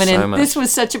 for coming in. Much. This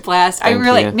was such a blast. Thank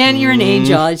you. Man, you're an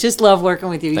angel. I just love working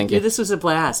with you. Thank you. This was a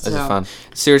blast. This is fun.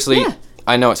 Seriously,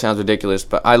 I know it sounds ridiculous,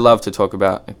 but I love to talk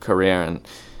about a career and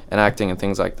acting and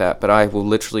things like that. But I will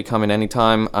literally come in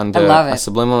anytime under a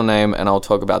subliminal name, and I'll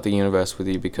talk about the universe with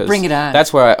you because Bring it on.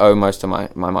 That's where I owe most of my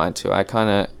mind to. I kind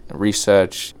of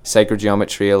research sacred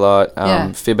geometry a lot,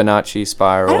 Fibonacci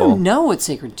spiral. I don't know what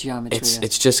sacred geometry is.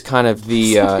 It's just kind of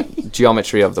the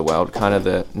geometry of the world, kind of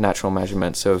the natural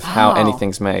measurements of how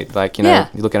anything's made. Like, you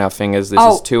look at our fingers, this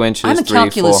is 2 inches, 3, 4. I'm a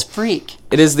calculus freak.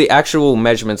 It is the actual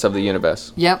measurements of the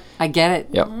universe. Yep, I get it.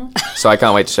 Yep. So I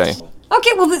can't wait to show you.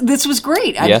 Okay, well, this was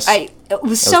great. Yes. It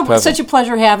was such a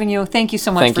pleasure having you. Thank you so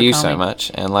much for coming. Thank you so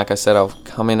much. And like I said, I'll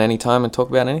come in anytime and talk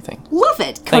about anything. Love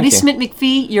it. Kodi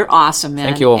Smit-McPhee, you're awesome, man.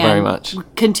 Thank you all very much.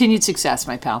 Continued success,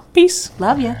 my pal. Peace.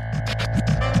 Love you.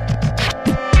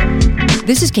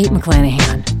 This is Kate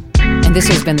McClanahan, and this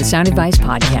has been the Sound Advice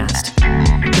Podcast.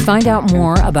 To find out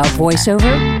more about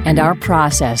voiceover and our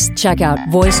process, check out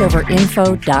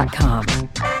voiceoverinfo.com.